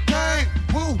 Wu-Tang,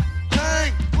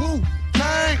 Wu-Tang,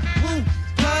 Wu-Tang,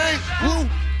 Wu-Tang,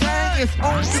 Wu-Tang. It's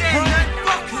on the front.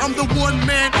 I'm the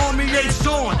one-man army they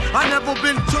sawing. I never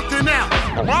been tooken out.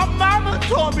 My mama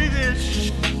taught me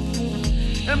this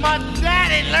and my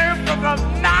daddy learned from my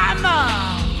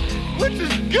mama. Which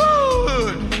is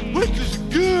good.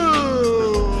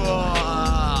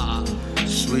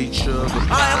 Sweet sugar.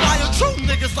 I admire true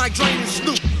niggas like Dre and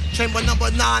Snoop. Chamber number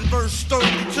 9, verse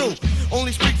 32.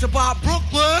 Only speaks about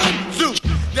Brooklyn Zoo.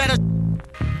 That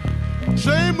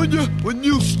shame on you when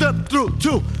you step through,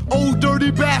 too. Old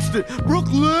dirty bastard.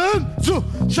 Brooklyn Zoo.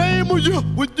 Shame on you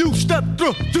when you step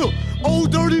through, too.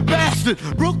 Old dirty bastard.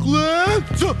 Brooklyn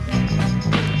Zoo.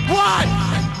 Why?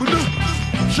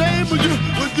 Shame on you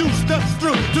when you step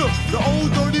through to the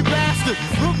old dirty bastard.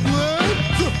 Brooklyn.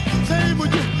 Shame on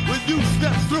you when you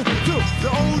step through to the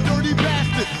old dirty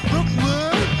bastard.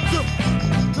 Brooklyn.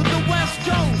 To the West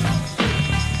Coast.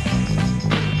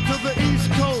 To the East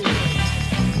Coast.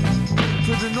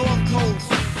 To the North Coast.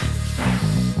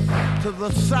 To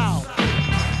the South.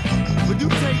 When you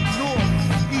take North,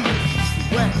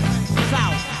 East, West,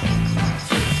 South,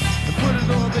 and put it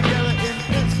all together in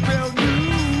Pittsfield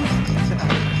News,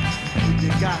 you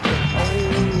got the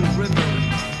old rhythm,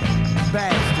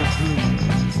 bastard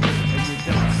blues, and you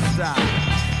don't stop.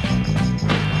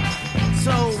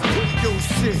 So keep your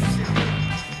shit,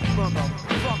 fuckers.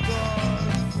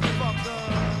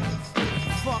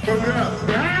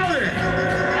 Howdy!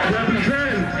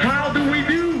 Represent, how do we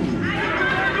do?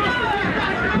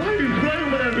 Please play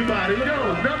with everybody.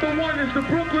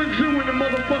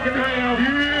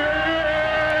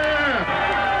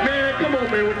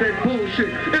 that bullshit.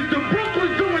 It's the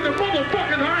Brooklyn Zoo in the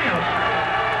motherfucking house.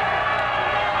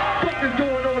 Fuck is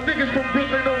going on? Niggas from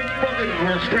Brooklyn don't fucking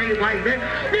restrain like that.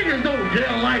 Niggas don't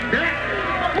yell like that.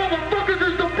 Motherfuckers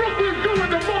is the Brooklyn Zoo in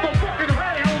the motherfucking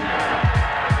house.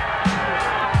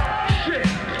 Shit.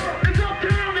 It's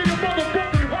uptown in the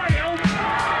motherfucking house.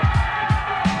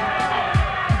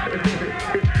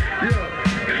 Yeah.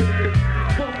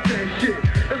 Fuck that shit.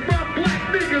 It's my black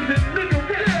niggas and nigga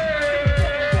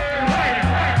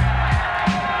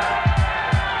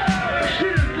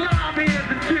shit is live here at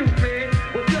the truth, man.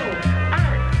 But yo,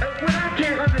 what I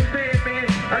can't understand, man,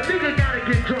 a nigga gotta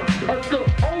get drunk. Look,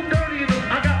 Old Dirty and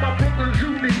I got my Brooklyn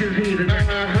Zoo niggas here tonight. You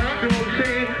know what I'm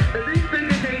saying? And these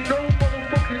niggas ain't no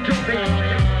motherfucking joke. They call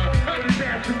them dirty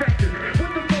bastard records. What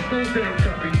the fuck goes down,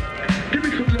 Tuffy? Give me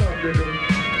some love, nigga.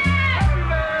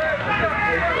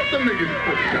 Let them niggas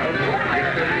push out.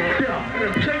 Yo,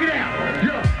 check it out.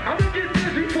 Yo, I'm gonna get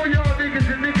busy for y'all niggas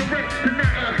and nigga reps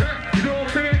tonight. You know what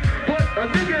I'm saying? But a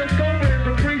nigga is sober as a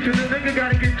preacher, the nigga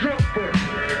gotta get drunk first.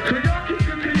 So y'all keep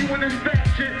continuing this fat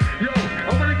shit. Yo,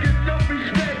 I'm gonna give enough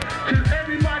respect to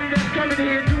everybody that's coming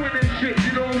here doing this shit,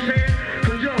 you know what I'm saying?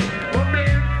 Cause yo, my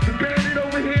man, the bandit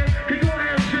over here, he gonna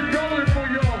have shit rolling for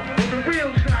y'all. On the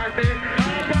real side, man.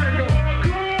 How about it go?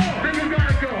 Niggas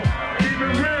gotta go. Keep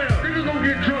it real. Niggas gonna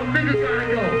get drunk. Niggas gotta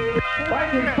go.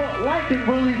 Life can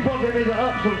really fuck a nigga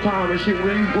up sometime and shit.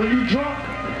 When you drunk,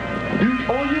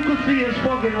 all you can see is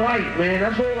fucking light, man.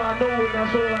 That's all I know and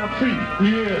that's all I see.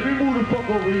 Yeah. Let me move the fuck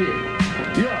over here.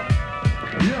 Yeah.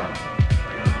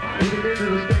 Look at the end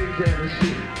of the stage at and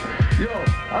shit. Yo,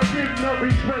 I give enough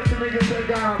respect to niggas that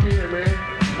got here, man.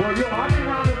 But yo, I've been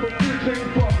around here for 15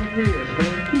 fucking years,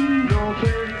 man. You know what I'm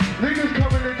saying? Niggas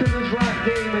coming into this rap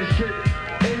game and shit.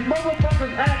 And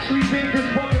motherfuckers actually think this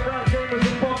fucking rap game is a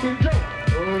fucking joke.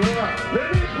 Let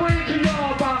me explain to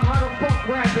y'all about how the fuck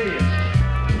rap is.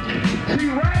 See,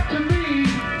 rap to me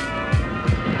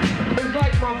is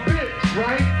like my bitch,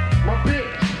 right? My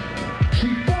bitch. She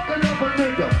fucking up a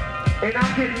nigga. And I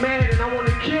get mad and I want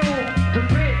to kill the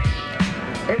bitch.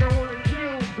 And I want to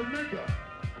kill the nigga.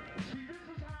 See, this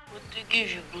is how... What they give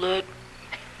you, blood?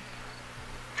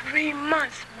 3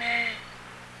 months, man.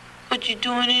 What you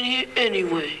doing in here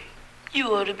anyway?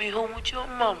 You ought to be home with your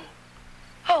mama.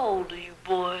 How old are you,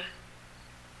 boy?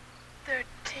 13.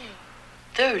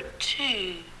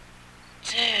 13?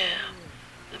 Damn.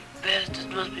 The bastards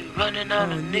must be running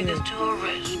out of niggas to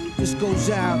arrest. This goes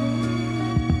out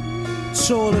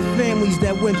to all the families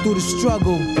that went through the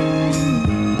struggle.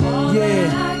 Yeah.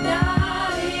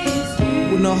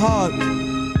 With the heart.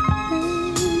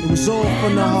 It was all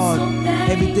from the heart.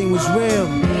 Everything was real.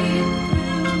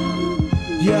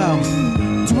 Yo.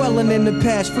 Dwelling in the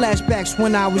past, flashbacks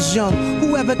when I was young.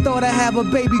 Whoever thought I'd have a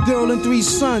baby girl and 3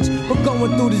 sons? But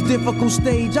going through this difficult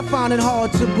stage, I found it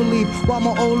hard to believe. While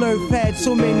my old earth had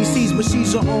so many seas, but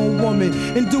she's her own woman.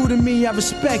 And due to me, I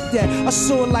respect that. I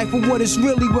saw life for what it's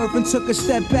really worth and took a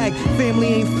step back. Family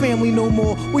ain't family no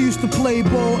more. We used to play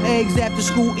ball, eggs after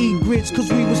school, eat grits, cause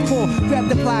we was poor. Grab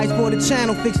the pliers for the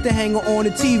channel, fix the hanger on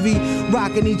the TV.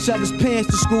 Rocking each other's pants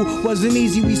to school wasn't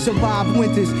easy, we survived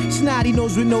winters. Snotty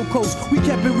nose with no coats. We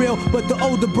kept it real, but the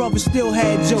older brother still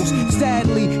had jokes.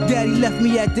 Sadly, daddy left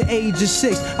me at the age of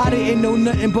 6. I didn't know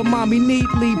nothing, but mommy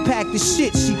neatly packed the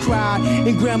shit. She cried,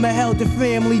 and grandma held the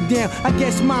family down. I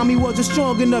guess mommy wasn't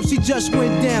strong enough, she just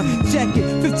went down. Check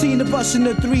it, 15 of us in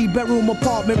a 3-bedroom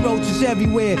apartment, roaches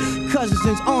everywhere. Cousins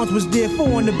and aunts was there, 4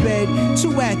 on the bed,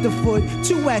 2 at the foot,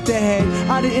 2 at the head.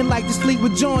 I didn't like to sleep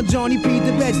with John, he peed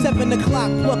the bed. 7 o'clock,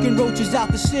 plucking roaches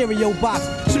out the cereal box.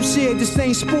 Some shared the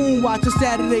same spoon, watching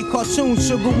Saturday cartoons.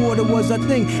 Sugar water was a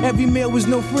thing, every meal was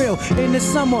no frill. In the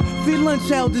summer, free lunch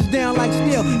held us down like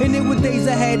steel. And there were days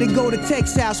I had to go to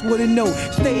Tech's house with a note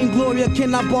stating, Gloria,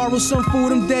 can I borrow some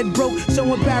food? I'm dead broke,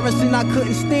 so embarrassing I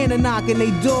couldn't stand a knock on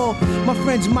they door. My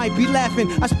friends might be laughing,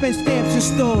 I spent stamps in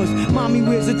stores. Mommy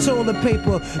wears a toilet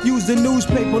paper, used a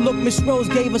newspaper. Look, Miss Rose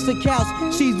gave us a couch,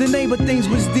 she's the neighbor, things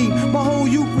was deep. My whole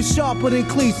youth was sharper than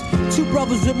cleats. 2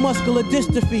 brothers with muscular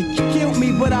dystrophy killed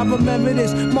me, but I remember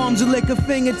this. Mom's a lick of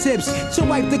fingertips to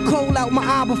wipe the coal out my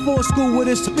eye before school with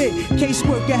a spit.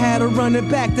 Caseworker had her running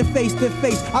back to face.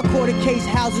 I caught a case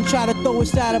house and try to throw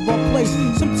us out of our place.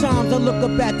 Sometimes I look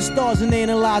up at the stars and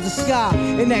analyze the sky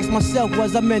and ask myself,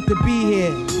 was I meant to be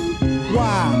here?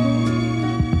 Why?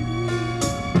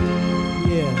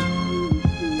 Yeah.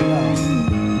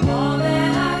 All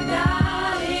that I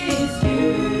got is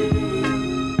you,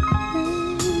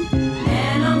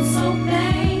 and I'm so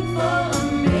thankful I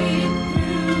made it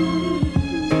through.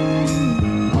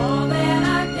 All that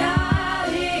I got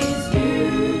is you,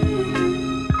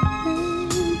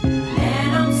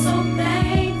 and I'm so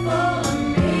thankful I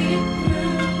made it through.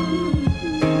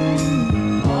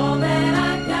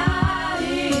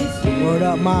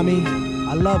 up, mommy?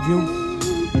 I love you.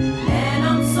 And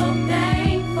I'm so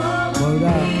thankful Word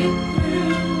I'm up. being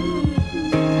through.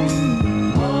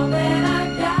 All that I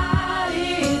got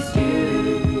is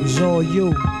you. It's all you.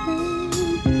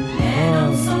 And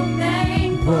I'm so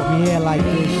thankful Brought me here like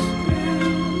this.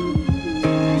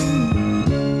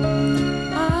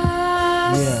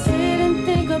 I sit and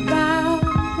think about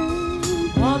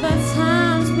all the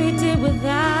times we did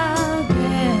without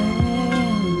them.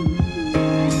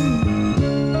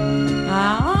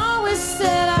 I always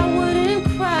said I wouldn't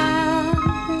cry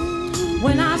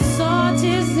when I saw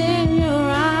tears in your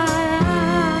eyes.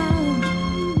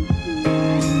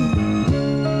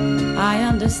 I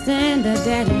understand that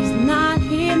Daddy's not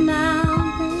here now,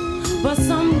 but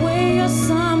some way or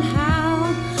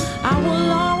somehow I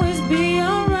will always be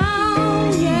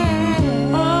around,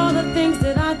 yeah. All the things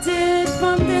that I did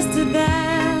from this to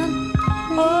that,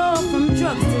 oh, from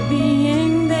drugs to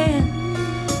being there,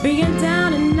 being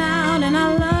down and out, and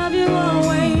I love you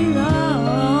always, oh.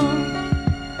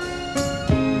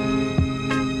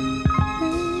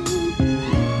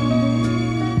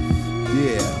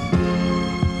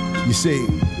 Yeah. You see,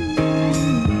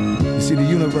 the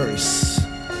universe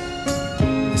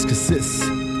consists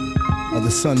of the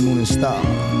sun, moon, and star.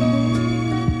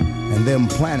 And them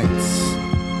planets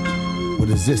would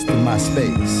exist in my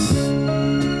space.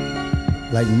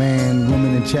 Like man,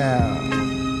 woman, and child.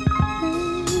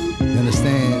 You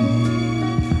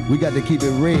understand? We got to keep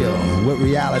it real with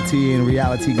reality, and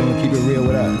reality gonna keep it real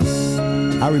with us.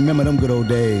 I remember them good old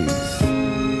days.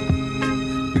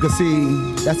 Because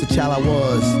see, that's the child I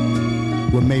was,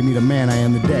 what made me the man I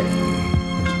am today.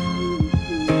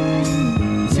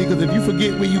 See, because if you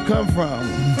forget where you come from,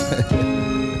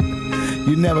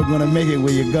 you're never gonna make it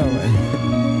where you're going.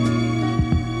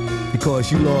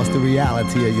 Because you lost the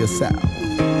reality of yourself.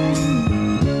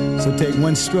 So take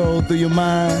one stroll through your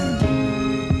mind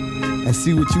and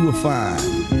see what you will find.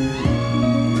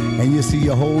 And you'll see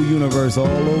your whole universe all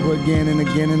over again and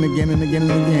again and again and again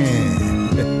and again.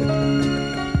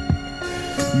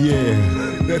 Yeah,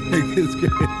 that nigga's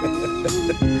great.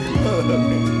 Hold up,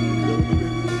 man.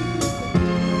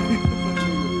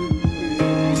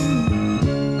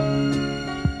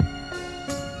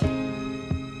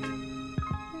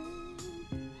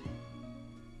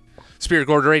 Spirit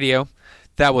Gourd Radio,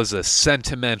 that was a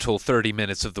sentimental 30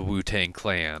 minutes of the Wu-Tang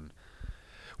Clan.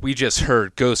 We just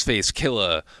heard Ghostface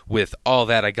Killah with All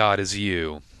That I Got Is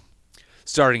You.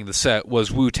 Starting the set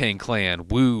was Wu-Tang Clan,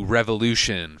 Wu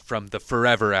Revolution from the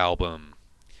Forever album.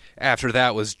 After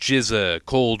that was Jizza,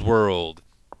 Cold World.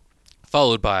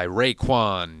 Followed by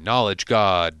Raekwon, Knowledge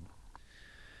God.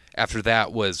 After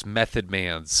that was Method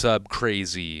Man, Sub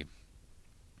Crazy.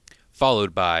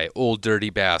 Followed by Old Dirty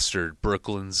Bastard,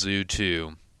 Brooklyn Zoo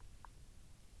 2.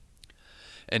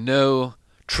 And no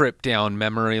trip down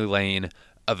memory lane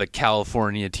of a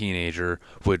California teenager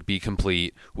would be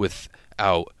complete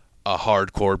without a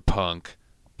hardcore punk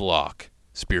block.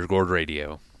 Spirit Gourd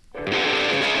Radio. You've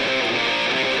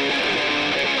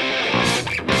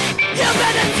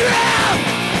been a trap,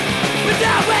 but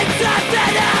now it's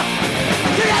something else.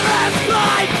 You never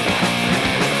explain,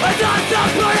 but don't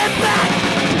support it back.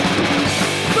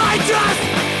 My trust,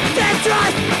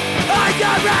 distrust,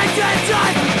 underrated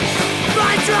trust.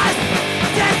 My trust,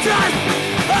 distrust,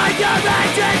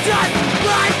 underrated trust.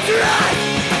 My trust,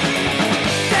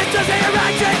 distrust,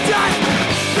 underrated trust.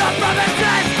 The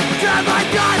promises to my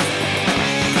guns.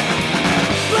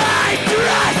 My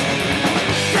trust,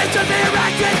 distrust,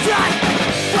 underrated trust.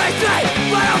 We say,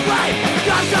 run away,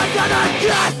 comes another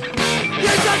gun.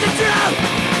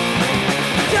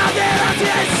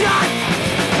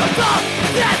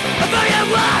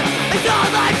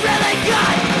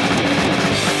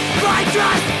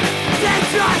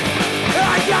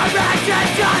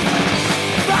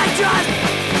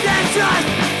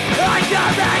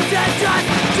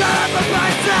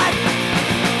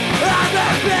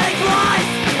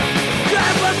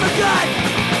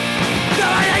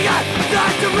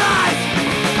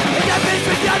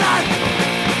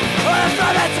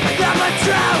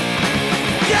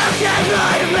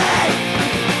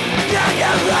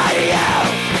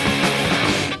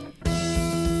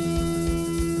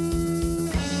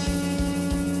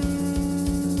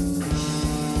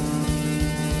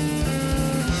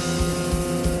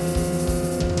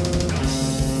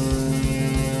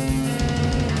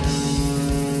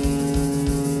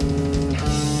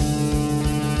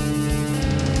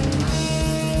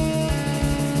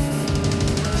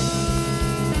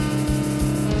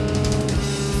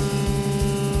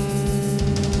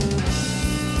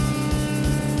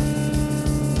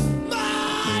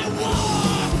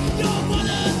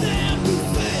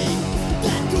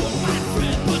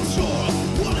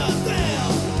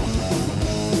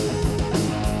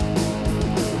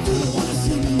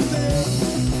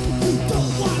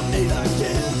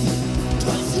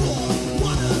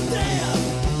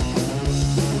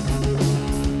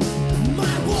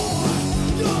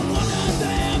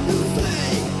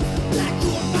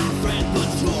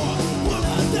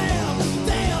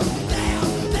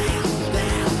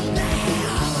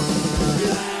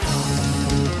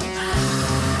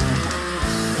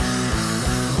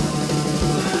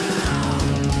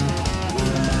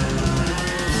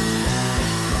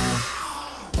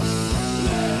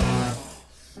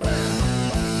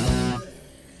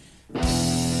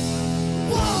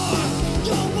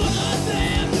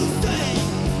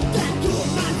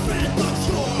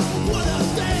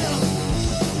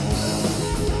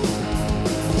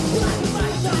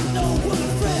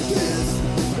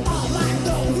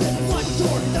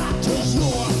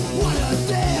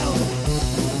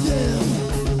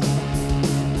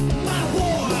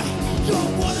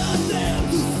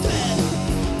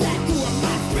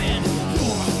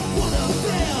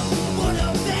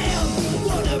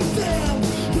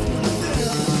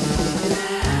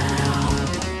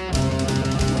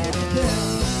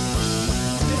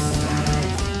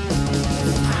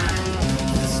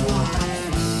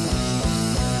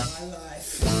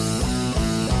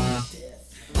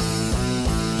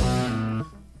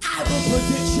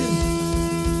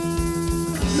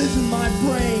 in my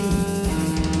brain.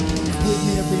 With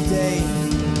me every day.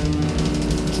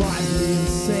 Drives me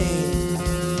insane.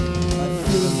 I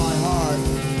feel in my heart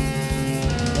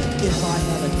that if I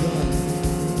had a gun,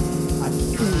 I'd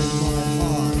feel in my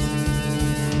heart.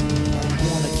 I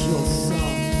wanna kill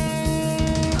some.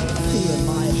 I feel in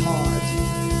my heart.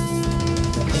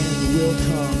 The end will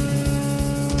come.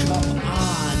 Come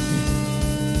on.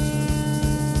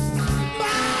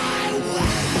 My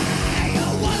way.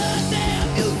 What a damn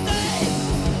you say.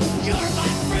 You're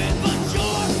my friend, but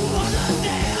you're one of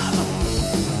them.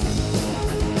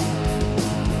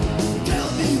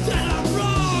 Tell me that I'm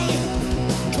wrong.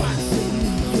 Try to sing me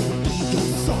your ego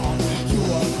song. You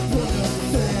are one of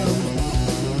them.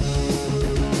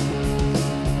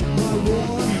 My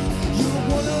war, you're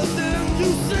one of them.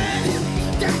 You said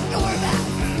that you're that,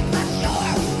 but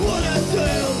you're one of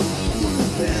them. One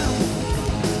of them.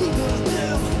 One of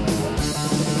them.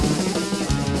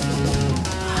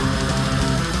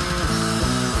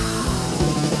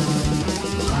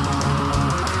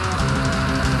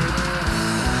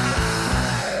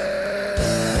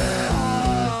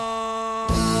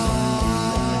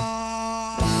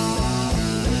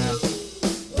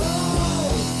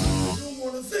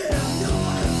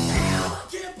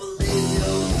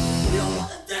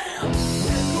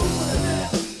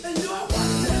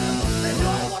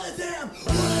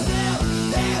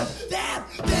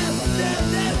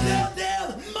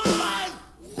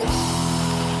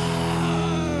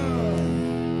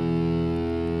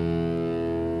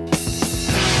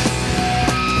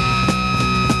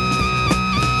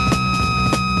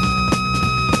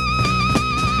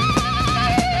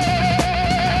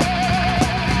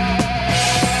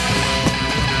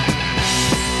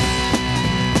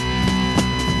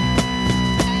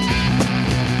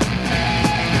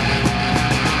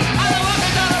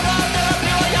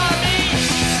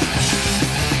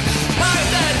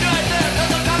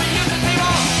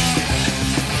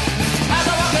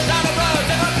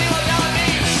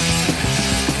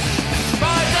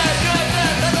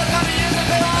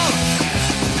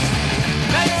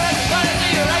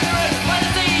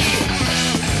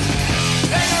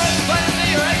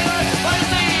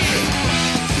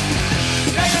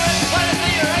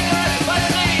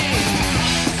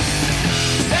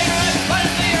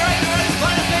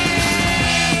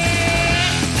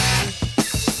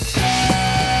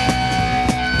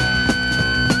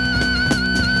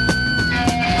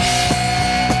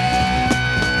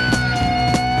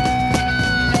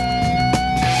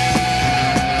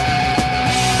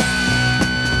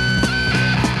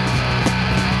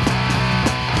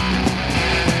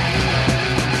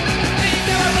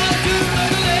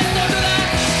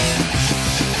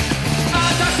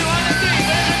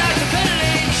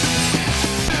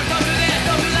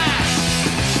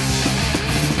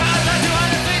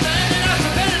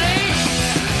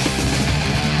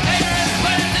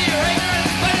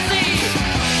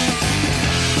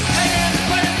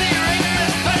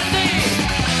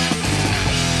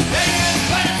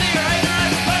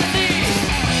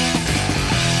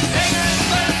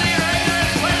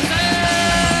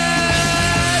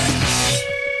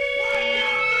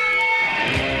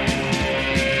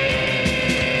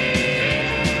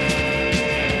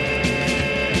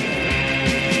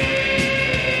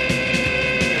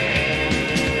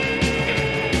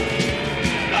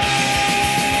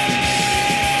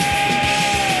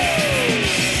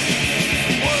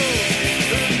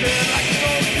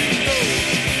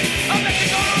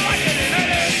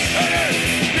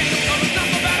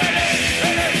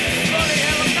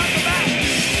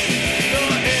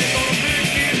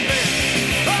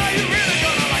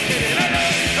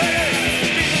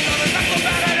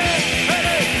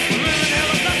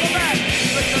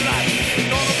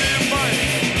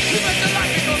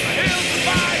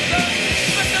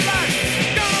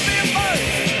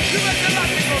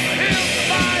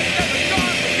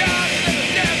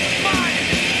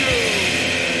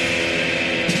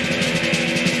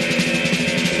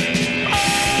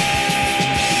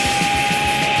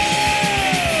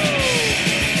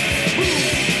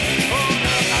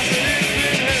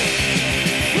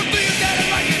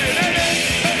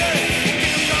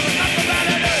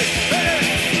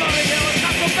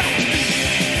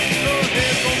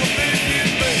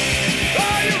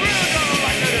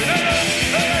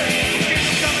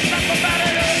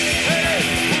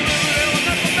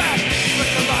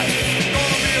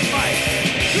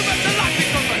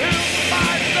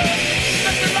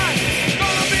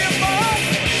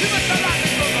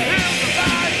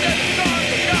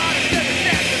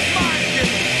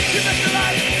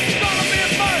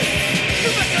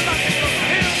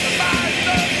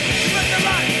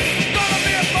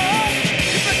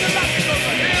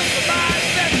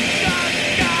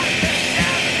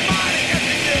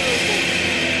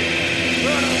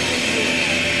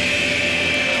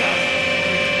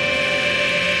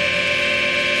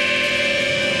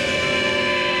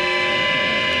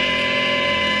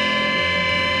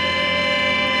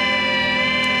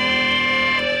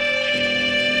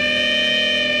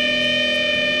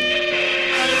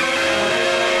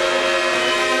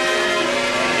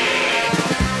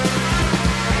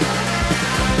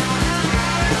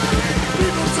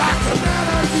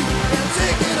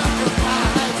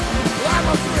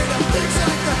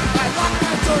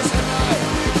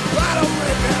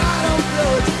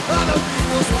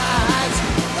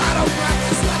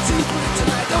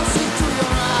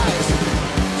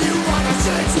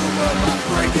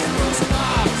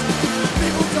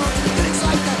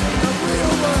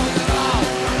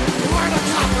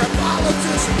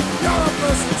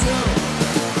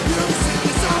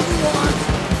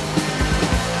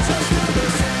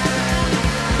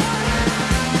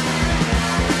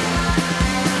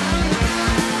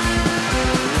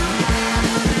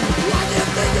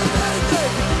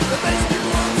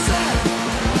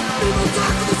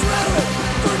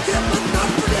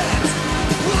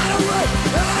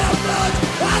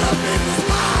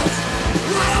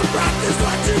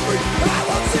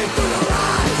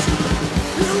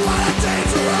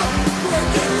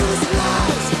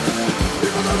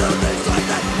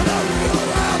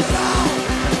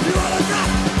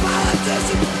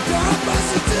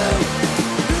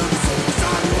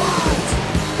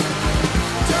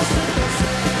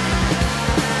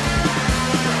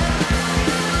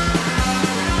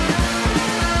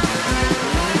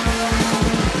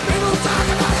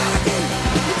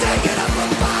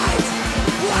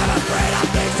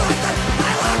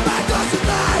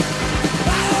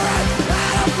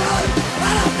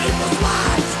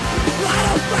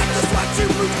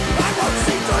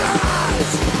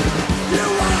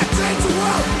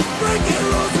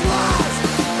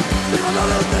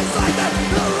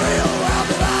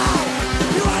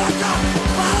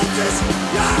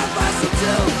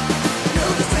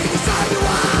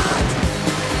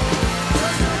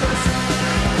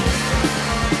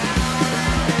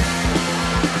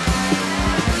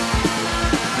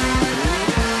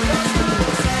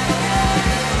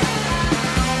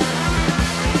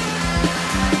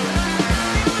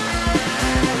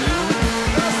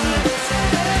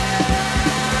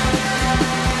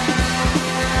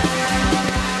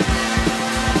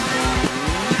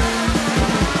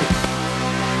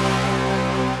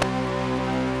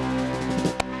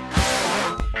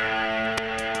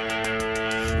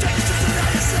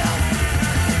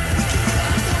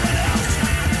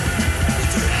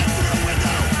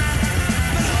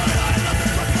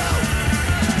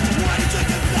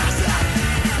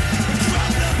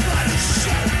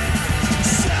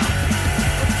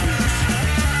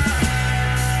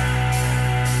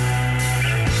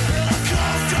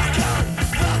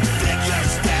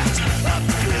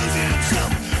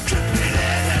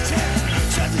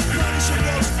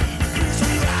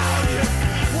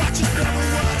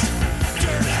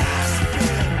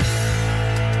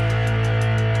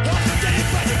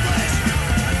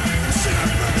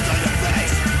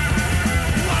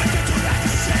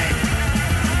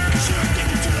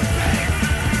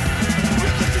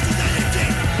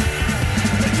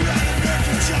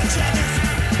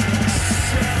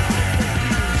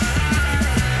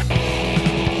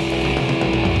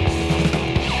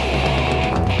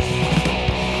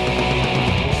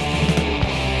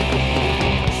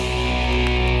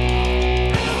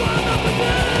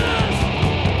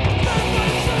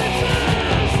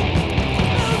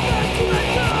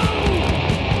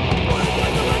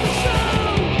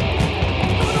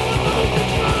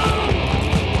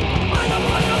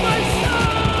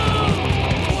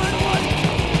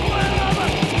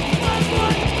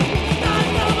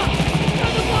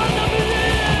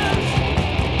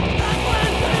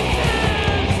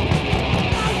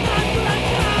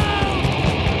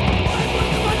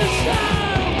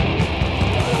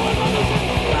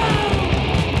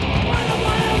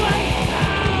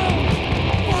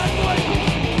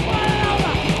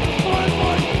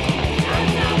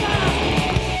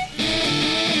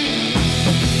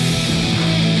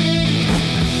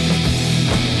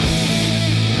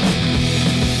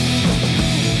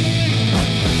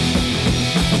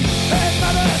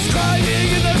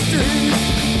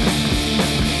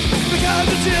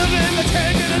 giving the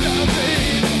taking and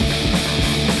nothing.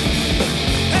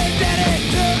 Hey daddy,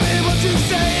 tell me what you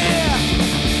say.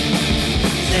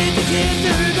 Sing the kids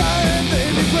to the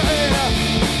baby prayer.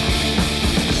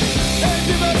 And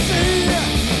people see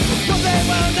what they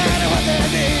want and what they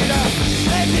need.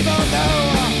 And people know.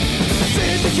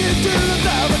 Sing the kids to the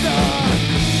Salvador.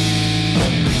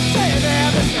 Hey there,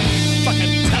 this is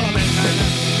fucking television.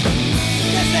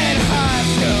 This ain't high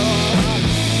school.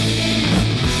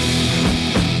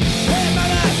 Hey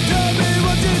mother, tell me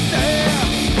what you say.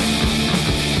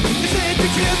 You said the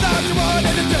kids are the one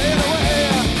that are taken away.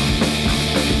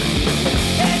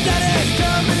 Hey daddy,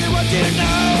 tell me what you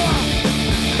know.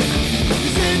 You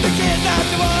said the kids are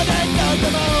the one that took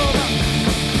them home.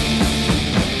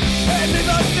 Hey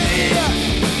people see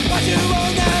what you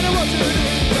want and what you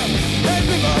need. Hey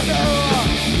people know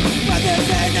what they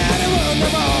say now they want no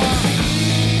more.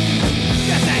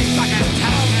 This ain't fucking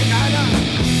television.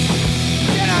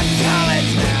 You're not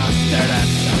college now,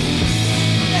 students.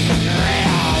 This is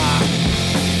real.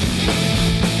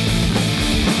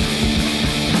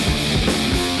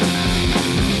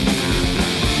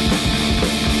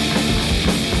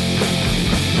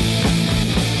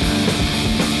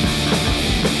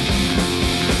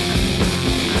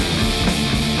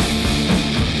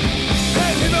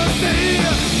 Hey, people see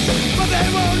what they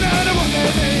want and what they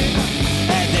need.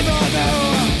 Hey, people know.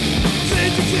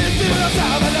 Send your kids to El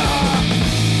Salvador.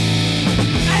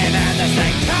 Hey man, this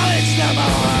ain't college no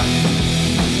more.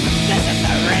 This is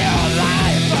the real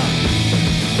life.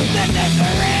 This is the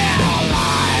real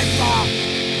life.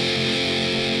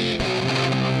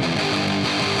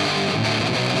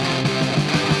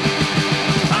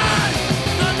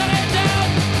 I'm gonna get down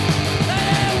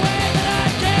any way that I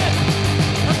can.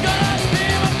 I'm gonna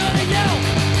scream, I'm gonna yell.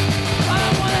 I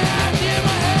wanna have you in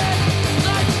my head.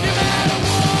 Like you at a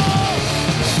wall.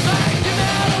 Like you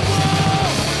at a wall.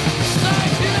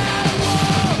 Like you at a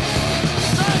wall.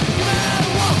 Like you at a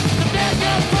wall. The dead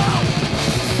gonna fall.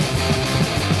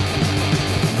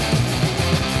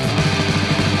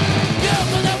 You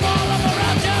put that wall up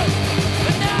around you,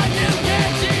 but now you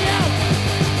can't see out.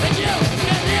 And you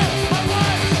can hear my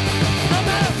words. No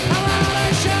matter how loud I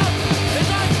shout, it's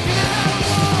like you at a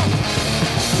wall.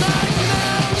 Like you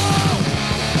at a wall.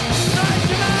 Like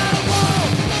you at a wall.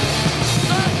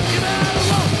 Like you at a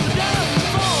wall. The dead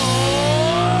fall.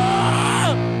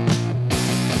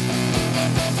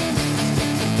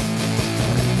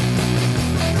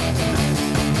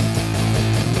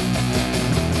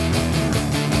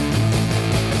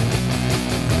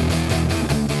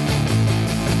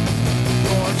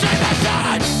 Take my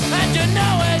side, and you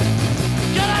know it.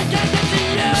 Can I take it to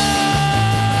you?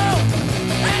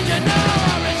 And you know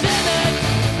I resent it.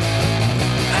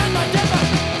 And my temper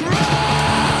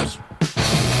grows.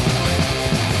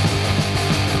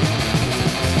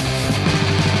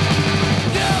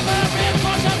 You better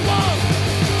reinforce that wall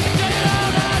until you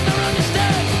don't have to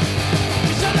understand.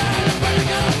 You said that I'm pretty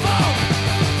gonna fall.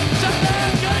 Someday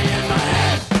I'm gonna use my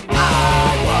head. I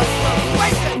was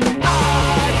wasted.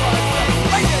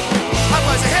 I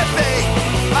was a hippie,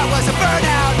 I was a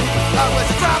burnout, I was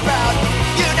a dropout.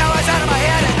 You know I was out of my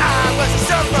head and I was a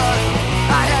surfer.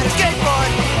 I had a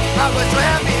skateboard, I was a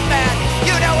happy man.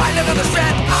 You know I lived on the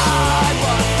strand. I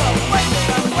was so wasted,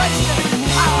 I was wasted.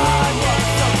 I was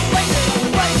so wasted, I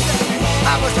was wasted.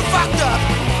 I was so fucked up,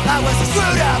 I was so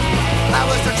screwed up, I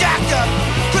was so jacked up.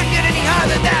 Couldn't get any higher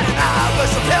than that and I was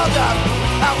so filled up.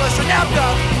 I was so napped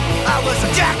up, I was so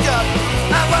jacked up.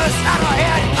 I was out of my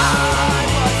head. I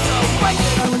was so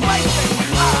wasted, I was wasted.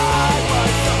 I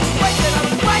was so wasted, I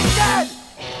was wasted.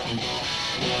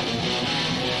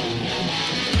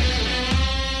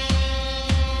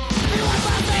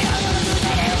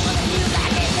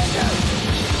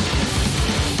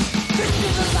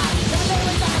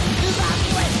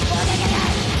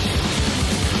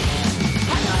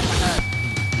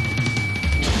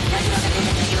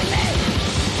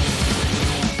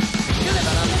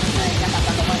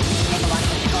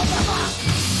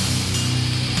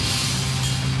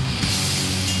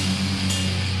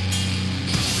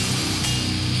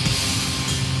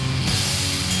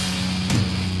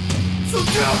 So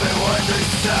tell me what they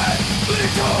say,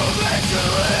 please don't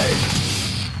eventually.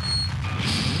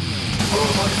 Oh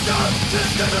my God, this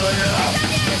never let it up.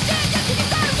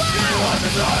 You want the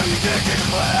time, you can't get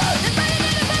glad.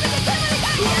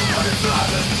 Oh my God,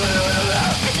 this never let it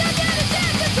up.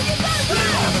 You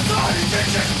want the time, you can't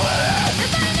get glad.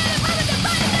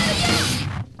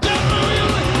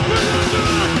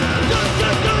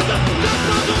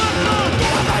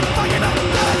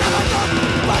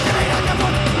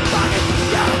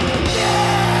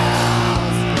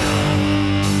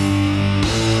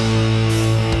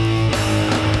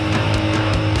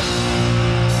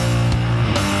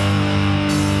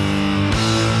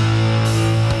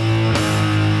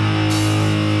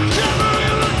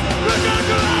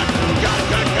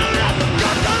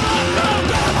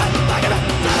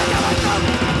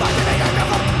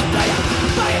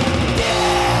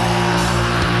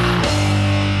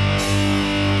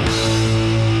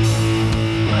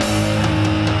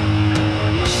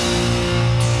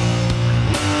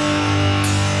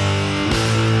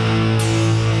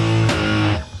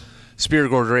 Spirit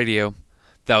Gourd Radio.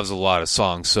 That was a lot of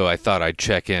songs, so I thought I'd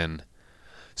check in.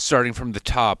 Starting from the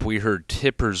top, we heard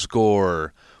Tipper's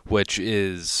Gore, which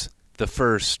is the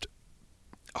first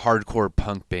hardcore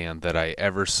punk band that I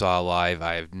ever saw live.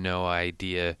 I have no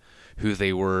idea who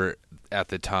they were at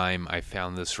the time. I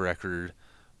found this record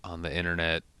on the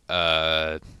internet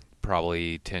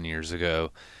probably 10 years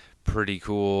ago. Pretty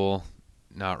cool.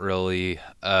 Not really.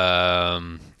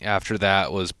 After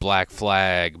that was Black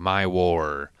Flag, My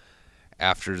War.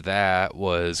 After that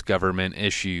was Government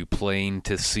Issue, Plain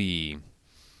to See.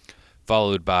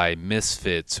 Followed by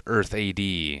Misfits, Earth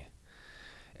AD.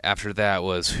 After that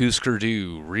was Husker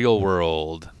Du, Real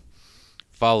World.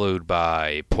 Followed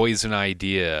by Poison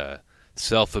Idea,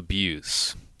 Self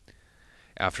Abuse.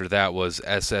 After that was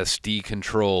SSD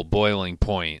Control, Boiling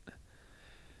Point.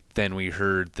 Then we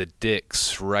heard The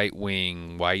Dicks, Right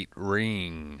Wing, White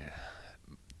Ring.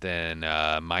 Then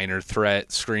Minor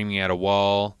Threat, Screaming at a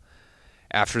Wall.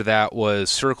 After that was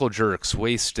Circle Jerks,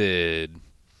 Wasted.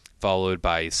 Followed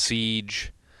by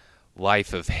Siege,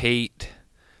 Life of Hate.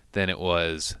 Then it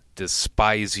was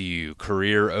Despise You,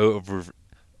 Career Overview.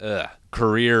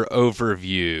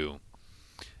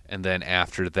 And then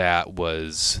after that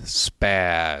was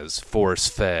Spaz, Force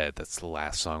Fed. That's the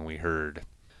last song we heard.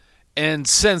 And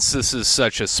since this is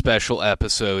such a special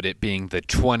episode, it being the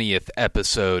 20th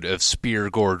episode of Spear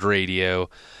Gourd Radio,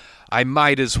 I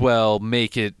might as well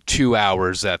make it 2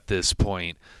 hours at this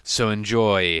point. So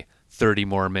enjoy 30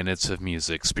 more minutes of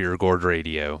music, Spear Gourd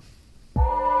Radio.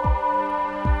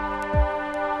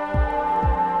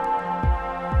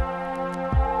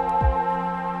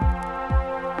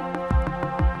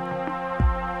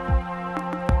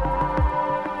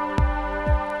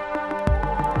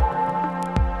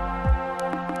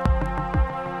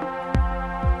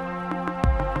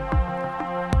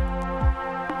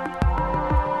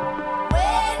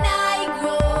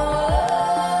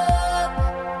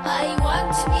 I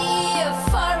want to be a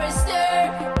forester,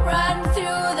 run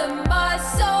through the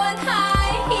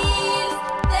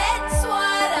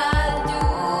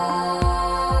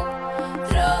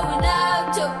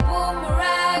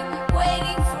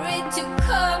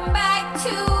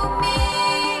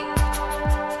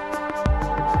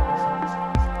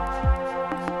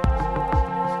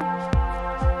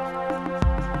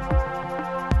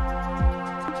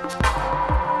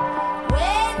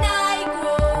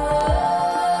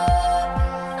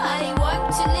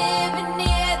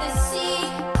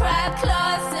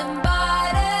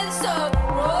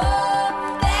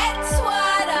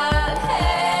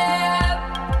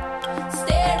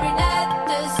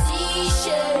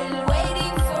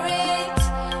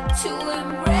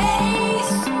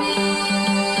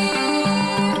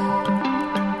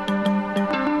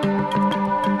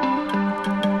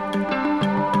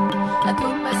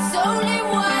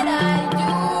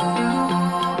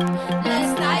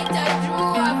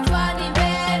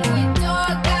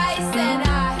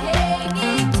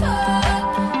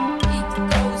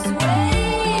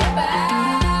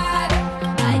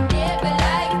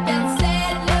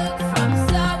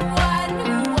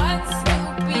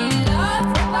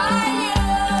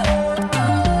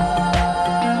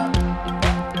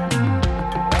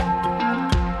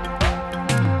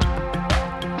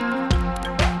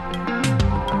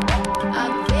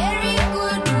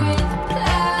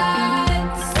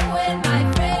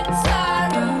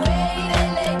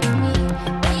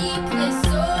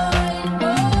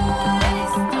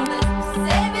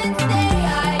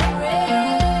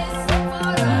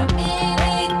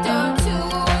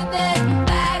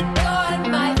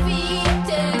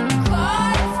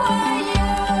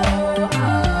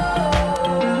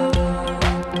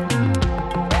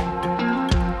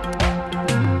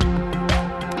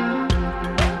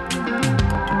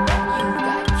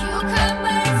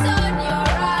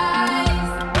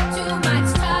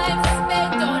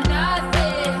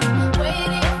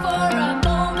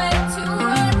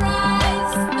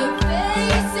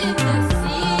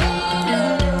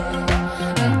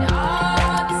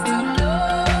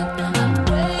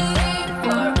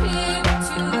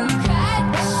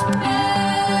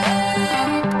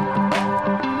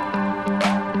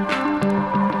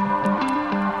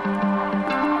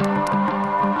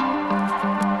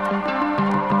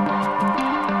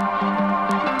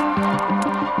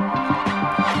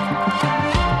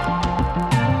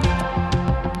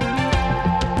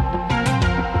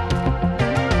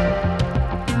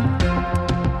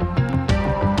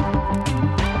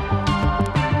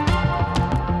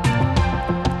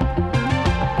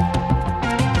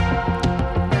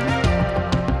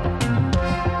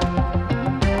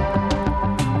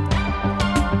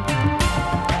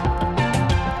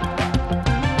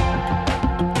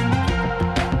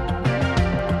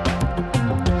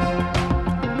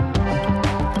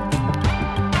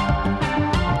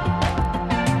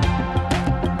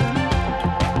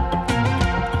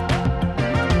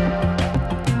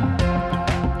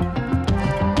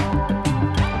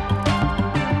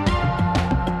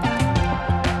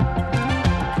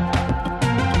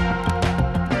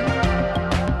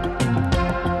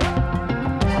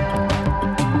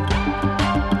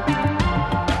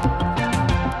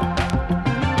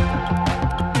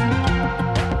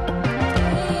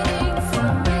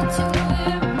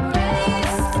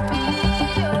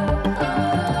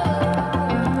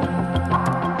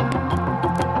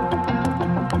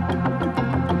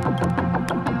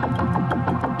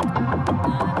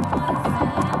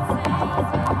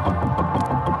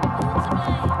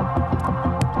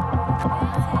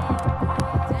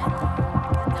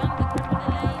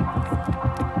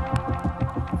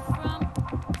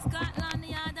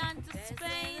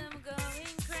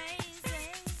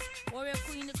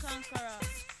conqueror.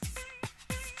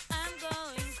 I'm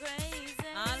going crazy.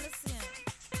 Ah, listen.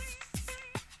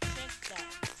 Check that.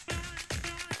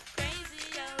 Crazy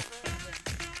over there.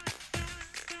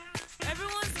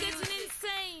 Everyone's getting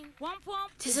insane. Womp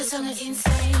womp. This is song of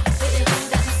insane. With the room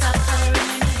that stop hollering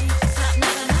my name. Stop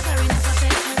never, never in a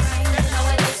professional rain.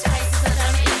 Nowadays prices so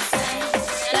damn insane.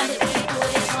 And the people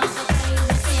they want to pay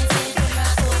me. Saying we're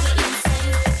not over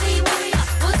insane. Hey warrior,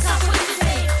 what's up with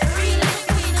today? Real little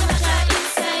queen of my child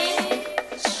insane.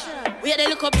 Wait a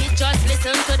little bit, just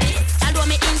listen to this. Although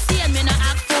me insane, me no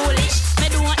act foolish. Me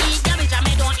don't eat garbage and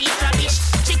me don't eat rubbish.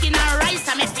 Chicken and rice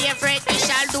are my favorite dish.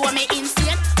 Although me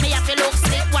insane, me have to look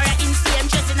slick. Warrior insane,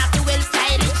 dressing up the well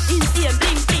stylish. Insane,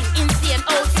 bling bling, insane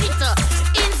outfit.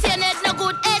 Insane head no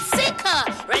good, head sick.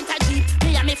 Rent a jeep,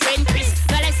 me and me friend Chris.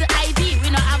 Well I say ID, we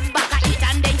no have back a eat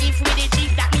and then give me the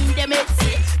jeep. That mean them head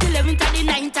sick. 11th of the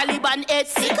 9th, Taliban head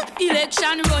sick.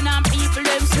 Election run and people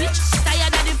them switch.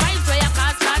 Tired of the vibes where you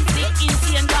cause conflict.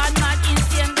 Insane gone mad,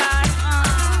 insane gone.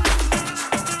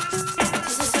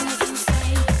 This is song of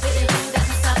insane. With the room that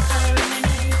stop hollering my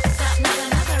name. Stop never,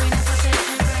 never in a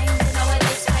professional rain.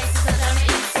 Nowadays prices so damn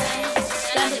insane.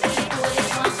 And the people they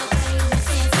want to pay me.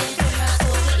 Saying we're not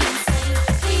over insane.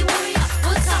 Hey warrior,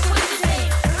 what's up with today?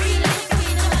 Real little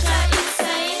queen of my child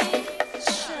insane.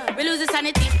 We lose the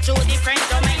sanity through different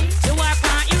domains. The war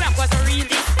from Iraq was a real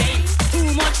disdain. Too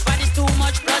much bodies, too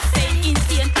much blood stain.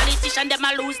 Insane politician, them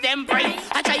a lose them brain.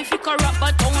 I try if you corrupt,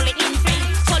 but only in vain.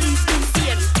 Police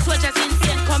insane, soldiers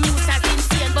insane, commuters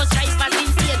insane, bus drivers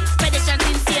insane, pedestrians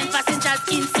insane, passengers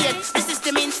insane, the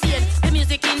system insane, the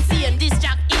music insane, this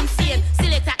jack insane,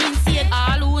 selector insane.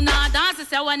 All who not dance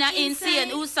say when you're insane.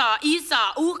 Who saw, he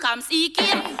saw, who comes, he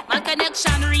came. My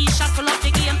connection reshuffle up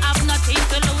the game. Have nothing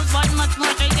to lose, but much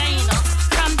more to gain.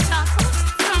 From top,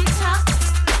 from top.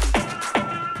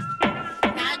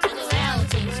 Now to the world,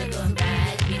 things are going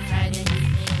bad. Big Friday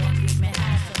evening, won't keep me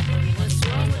half from going. What's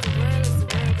wrong with the world? Is the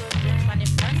world going bad? When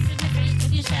it runs to the face,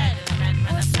 with your shadow, man,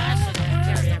 a flash for the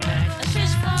carry a bag. A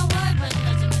fish forward, but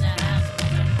nothing in the house.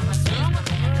 What's wrong with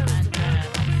the man?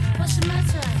 What's the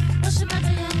matter? What's the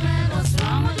matter, young man? What's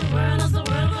wrong with the world? Is the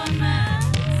world going mad?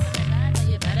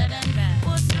 You're better than bad.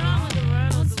 What's wrong with the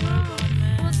world? Is the world going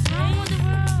mad? What's wrong with the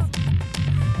world?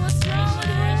 What's wrong with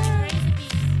the world?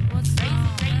 What's crazy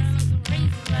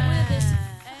with this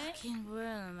fucking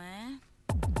world, man?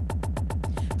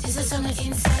 This is song of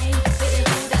insane. With the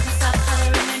room that stop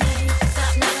hollering my name.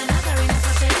 Stop never, never in a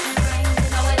professional rain.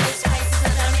 Nowadays prices so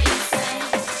damn insane.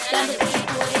 And the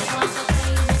people they want to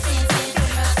pay me. Saying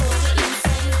we're not over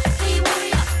insane. Hey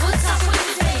warrior, what's up with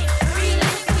today? Real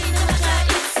little queen of my child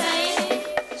insane.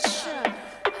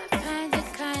 I find it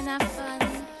kind of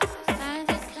funny, find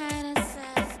it kind of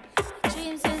sad.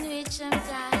 Dreams in which I'm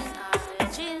dying are the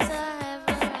dreams I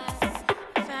ever had.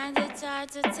 Find it hard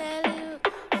to tell you,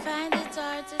 find it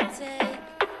hard to take.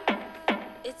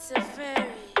 It's a very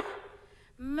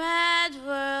mad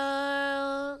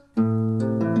world.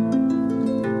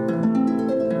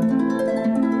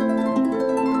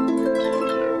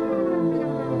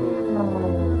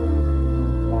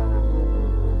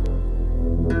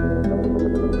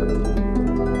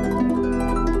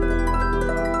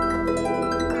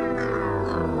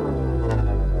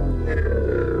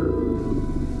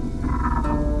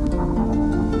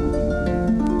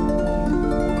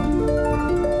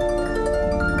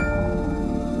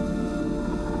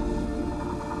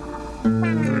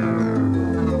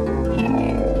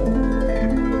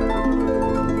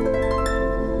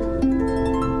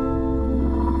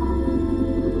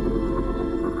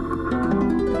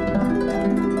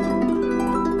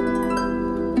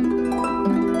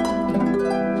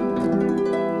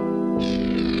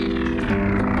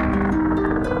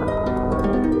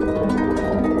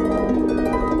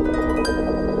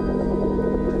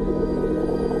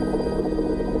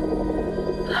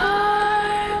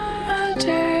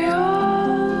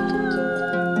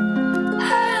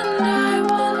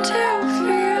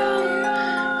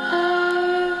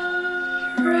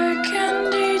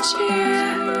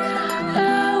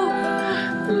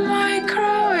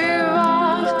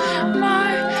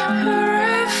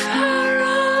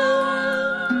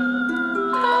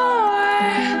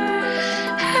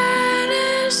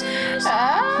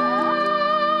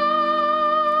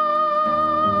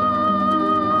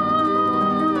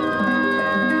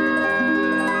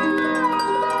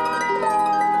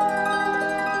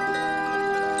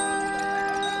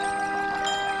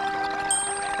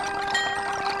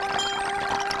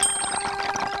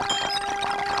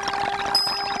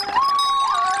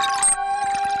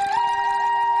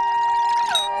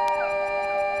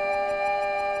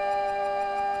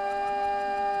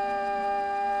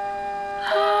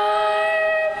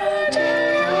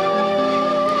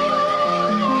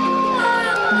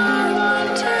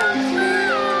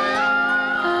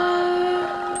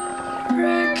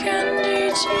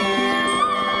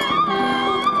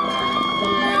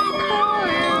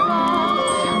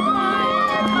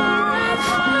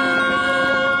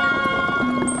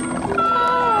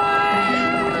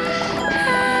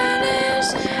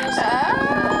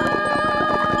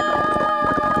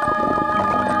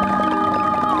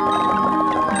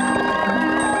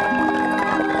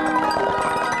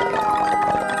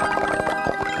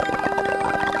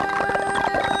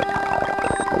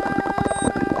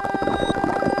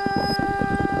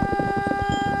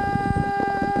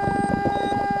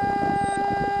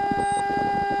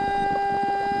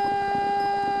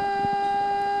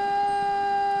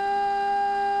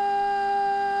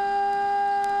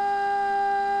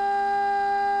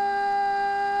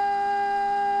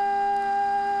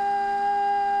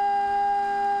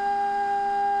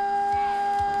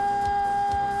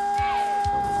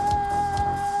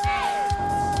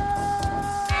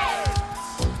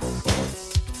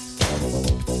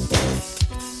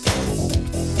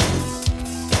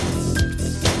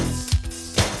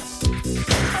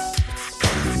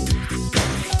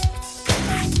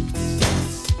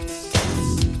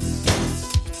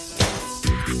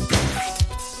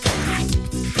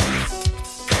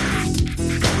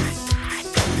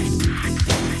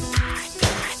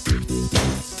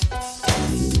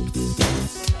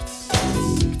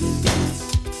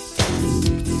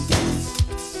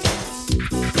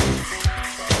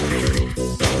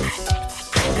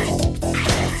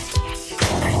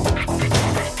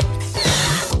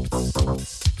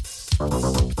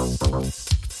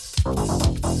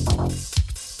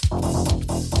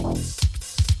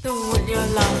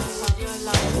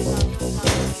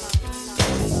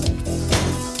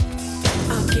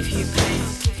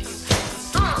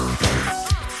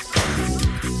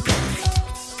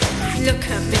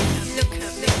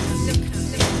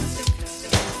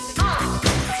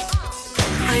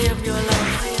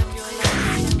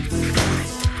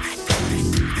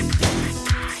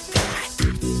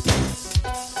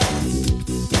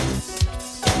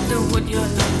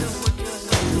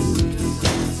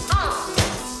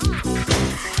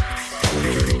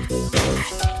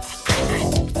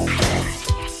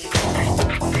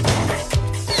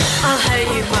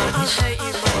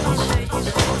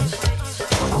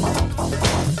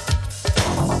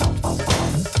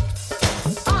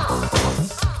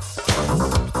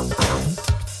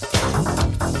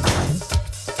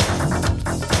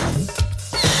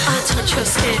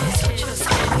 skin.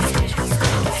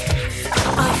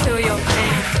 I feel your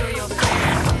pain.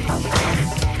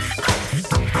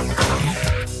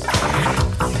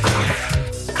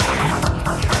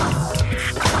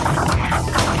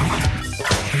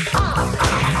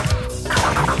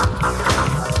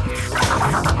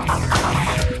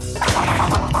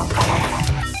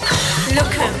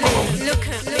 Look at me, look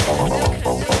at me, look at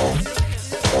me.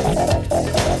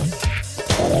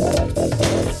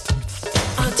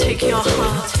 I'll take your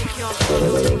heart, take your heart.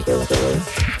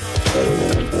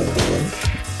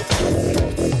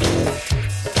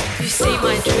 You see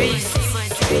my dreams,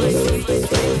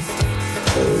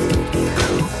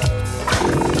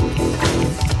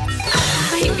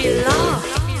 make me laugh.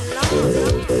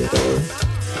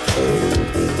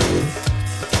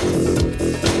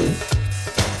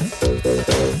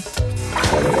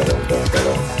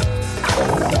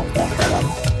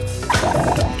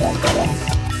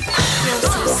 You're so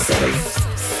sick.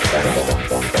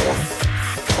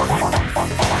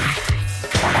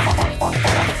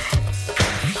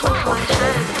 Hold my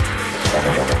hand.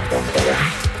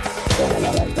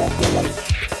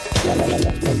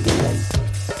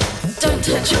 Don't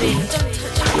touch me.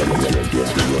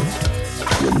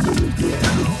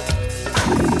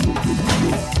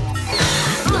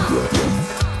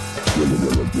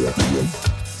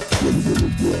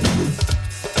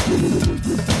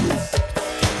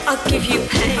 I'll give you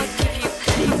pain.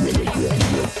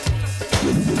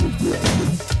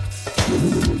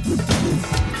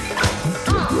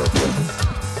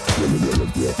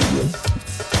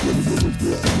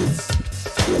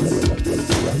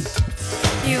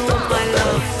 You are my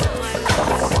love.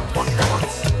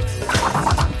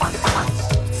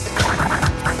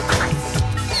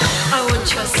 I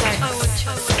want your sex.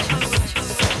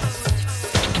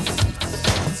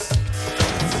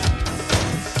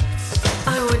 I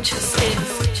want your skin.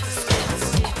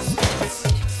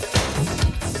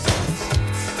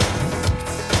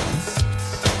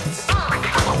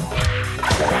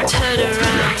 Turn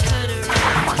around.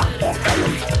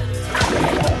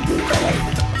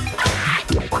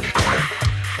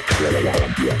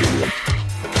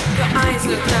 Your eyes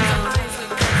look down.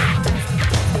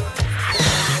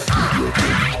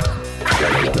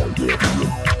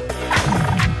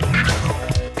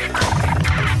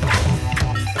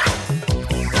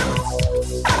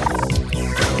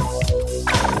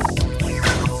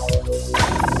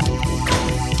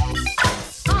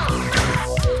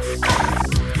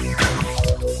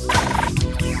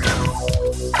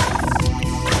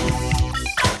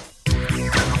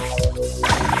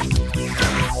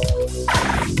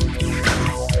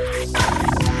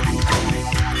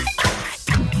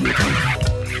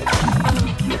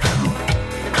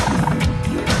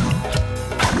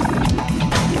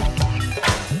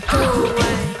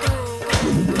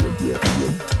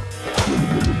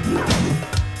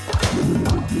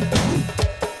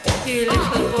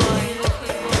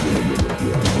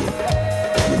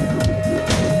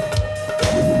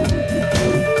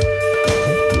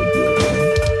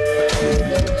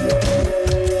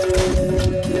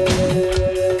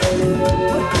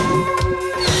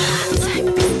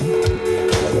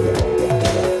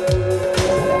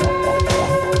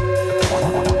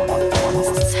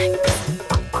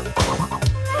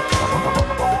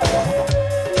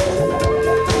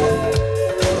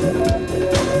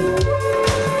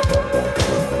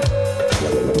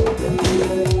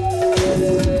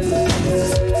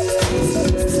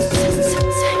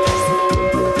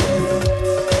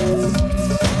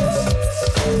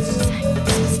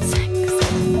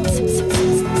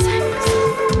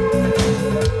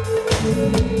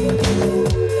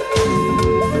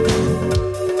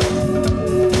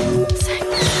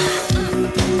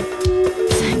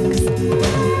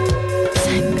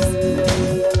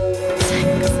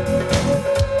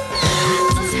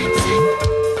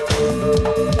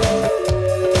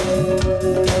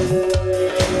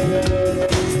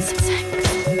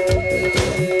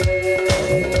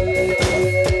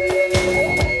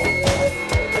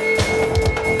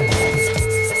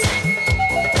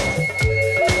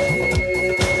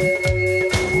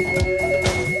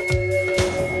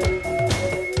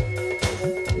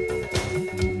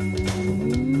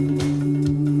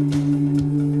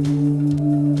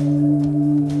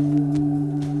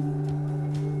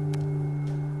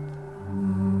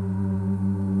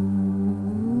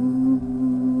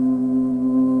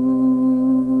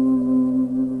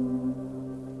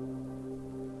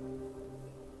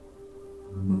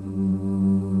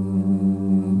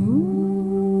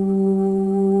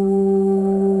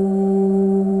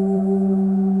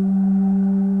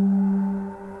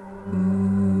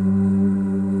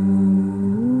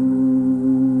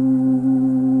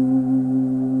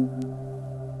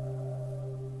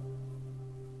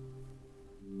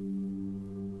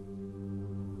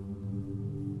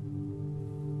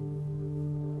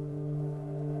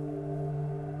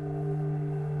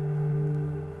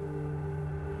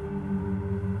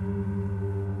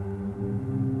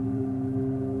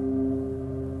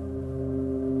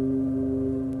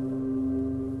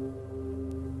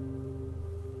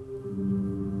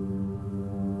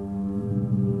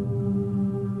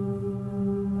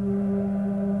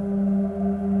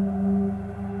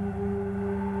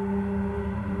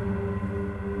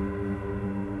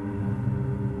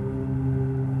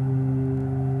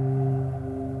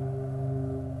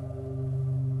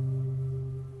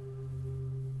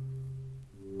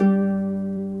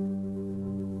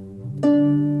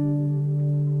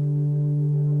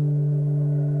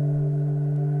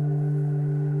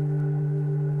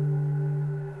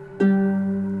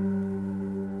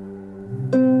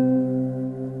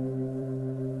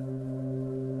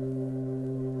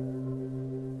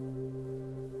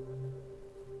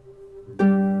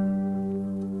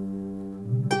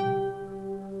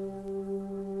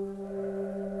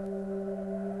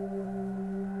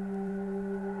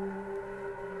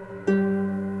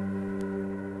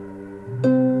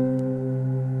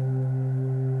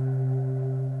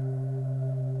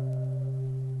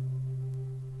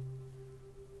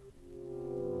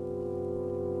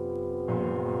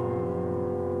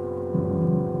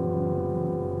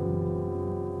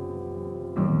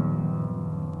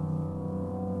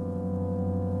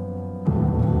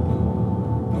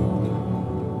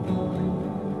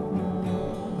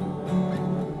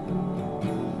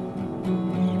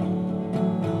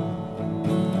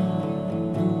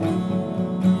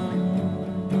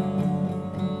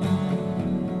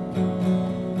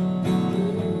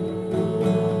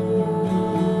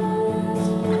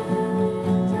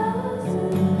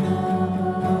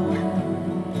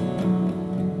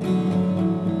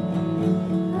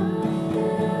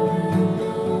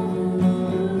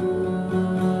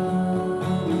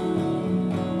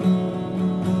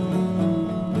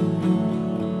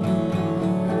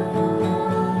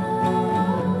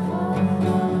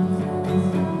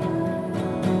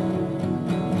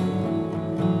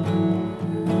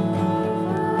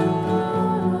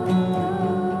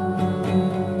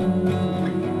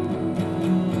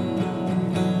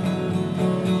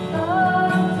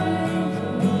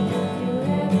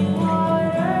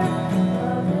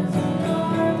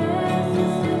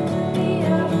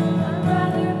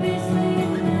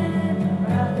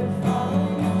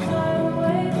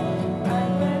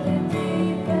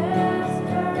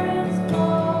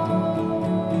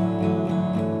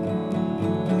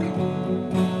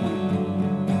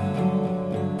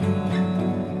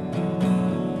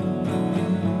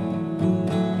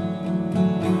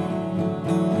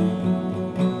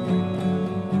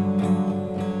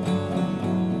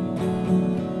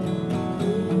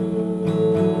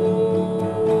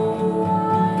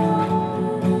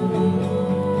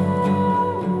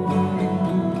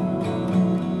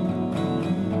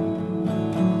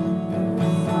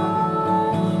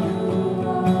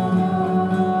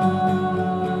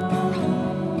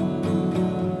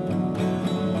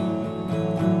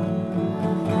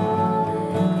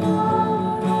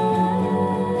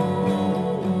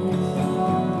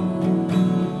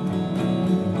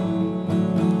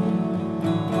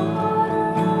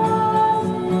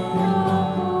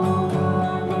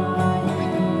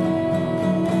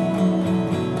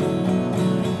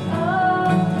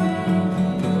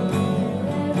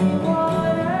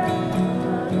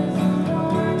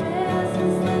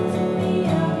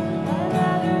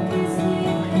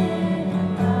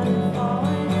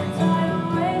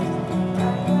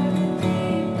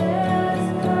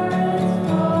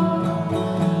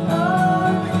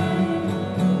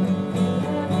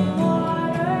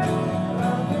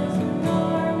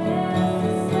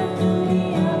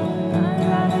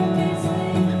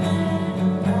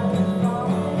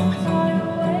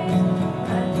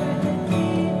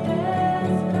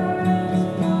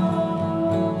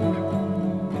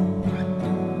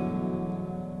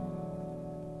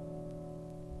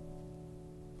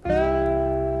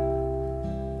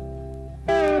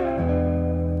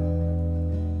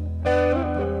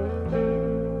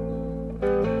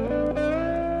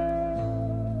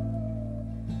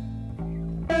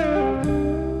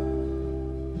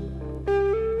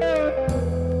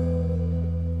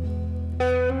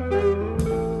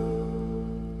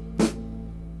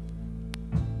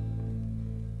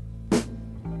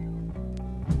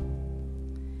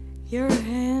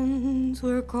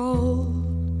 cold,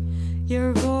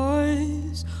 your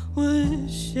voice was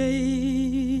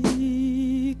shaky.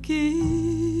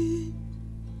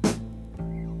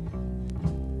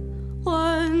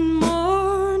 One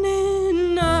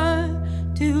morning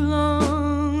not too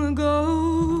long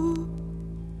ago,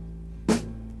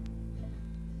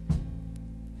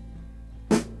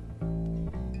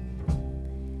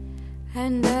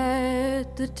 and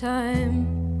at the time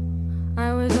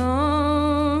I was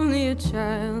only a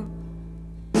child.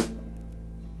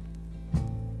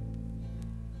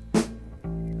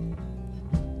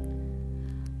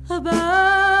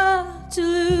 About to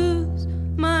lose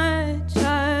my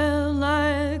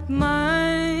childlike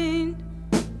mind.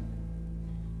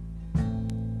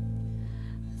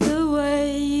 The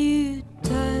way you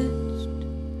touched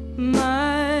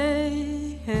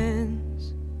my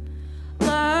hands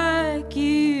like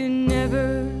you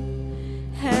never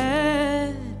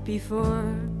had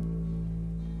before.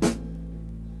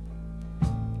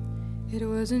 It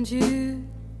wasn't you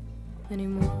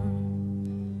anymore.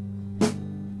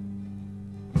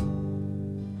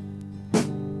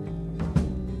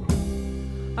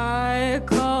 I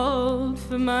called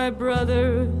for my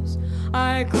brothers,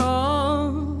 I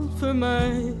called for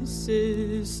my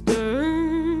sisters,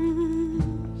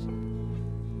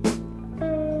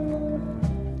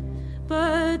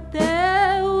 but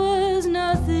there was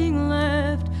nothing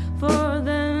left for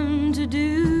them to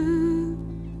do.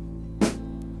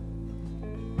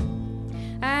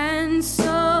 And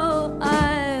so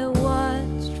I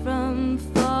watched from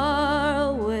far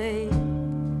away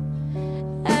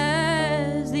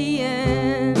as the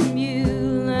ambulances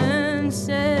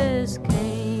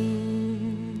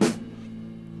came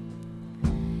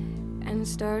and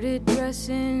started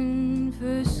dressing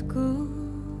for school.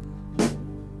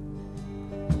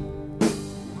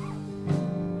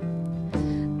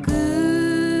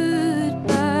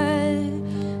 Goodbye,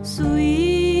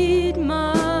 sweet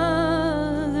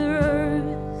Mother Earth.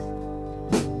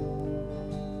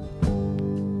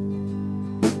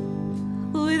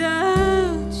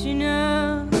 Without you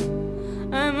now,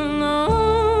 I'm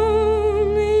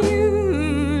alone in the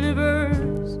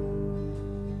universe.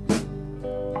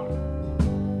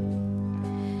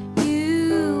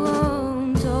 You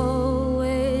won't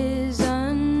always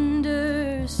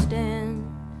understand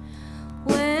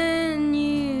when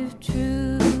you've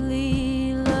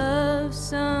truly loved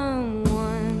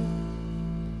someone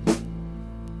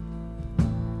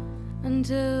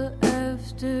until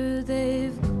after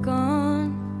they've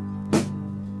gone.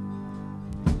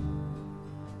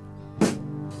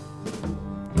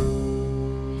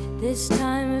 This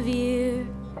time of year,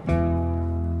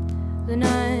 the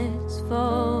nights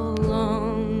fall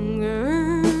longer.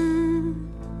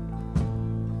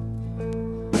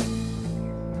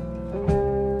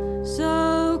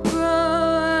 So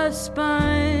grow a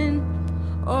spine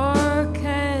or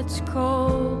catch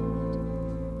cold.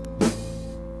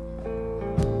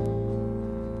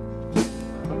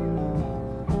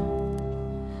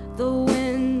 The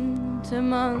winter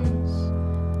months,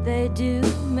 they do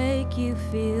make you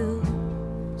feel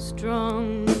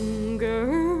stronger.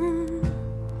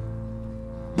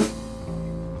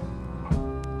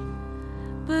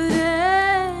 But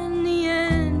in the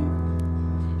end,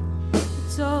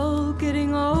 it's all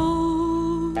getting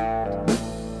old,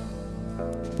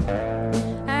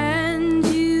 and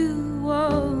you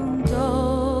won't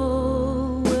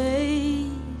always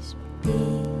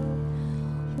be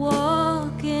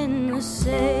walking the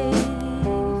safest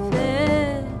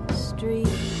street,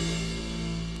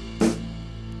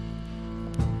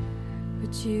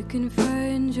 but you can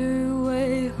find your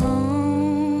way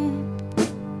home.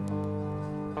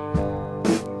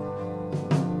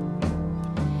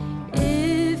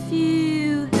 If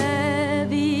you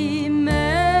have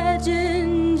imagined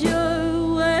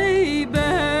your way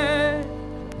back,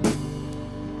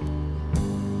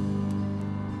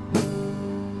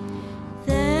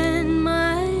 then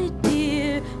my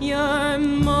dear, you're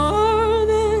more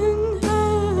than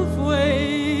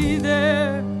halfway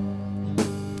there.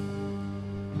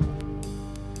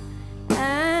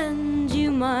 And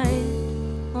you might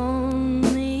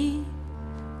only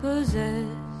possess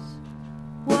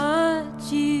what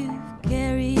you've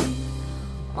carried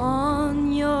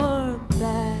on your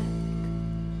back,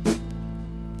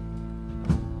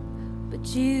 but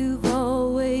you've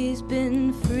always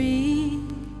been free.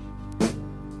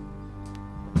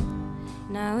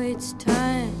 Now it's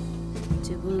time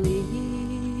to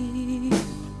believe,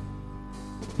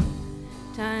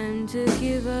 time to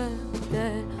give up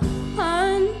that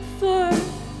unforgiving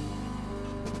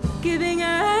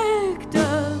act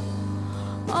of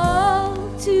all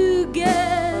togetherness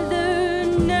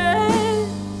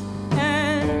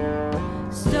and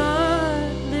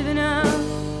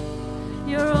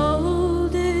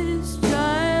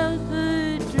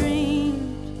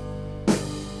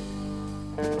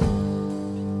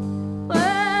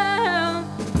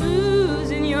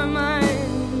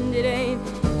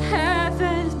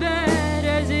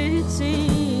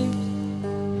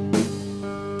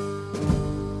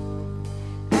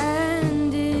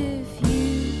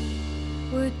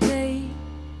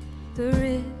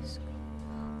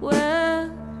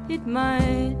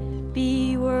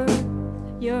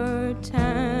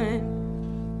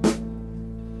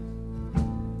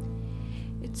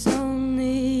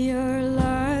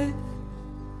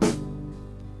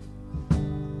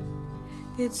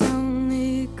it's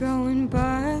only growing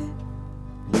by.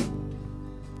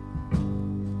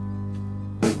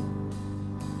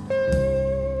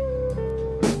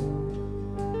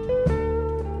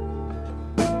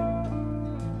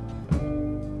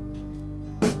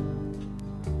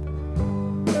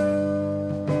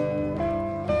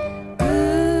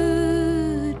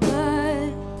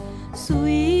 Goodbye,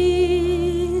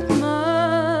 sweet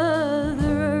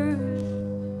mother.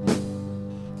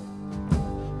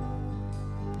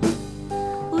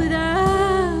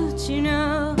 Without you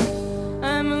now,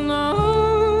 I'm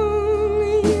alone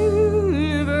in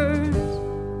the universe.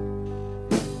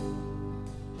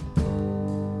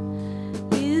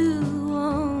 You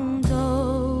won't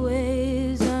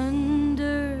always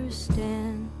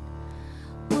understand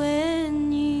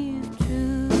when you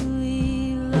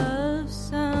truly love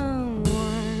someone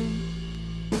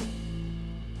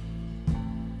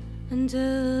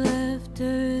until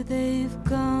after they've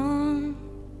gone.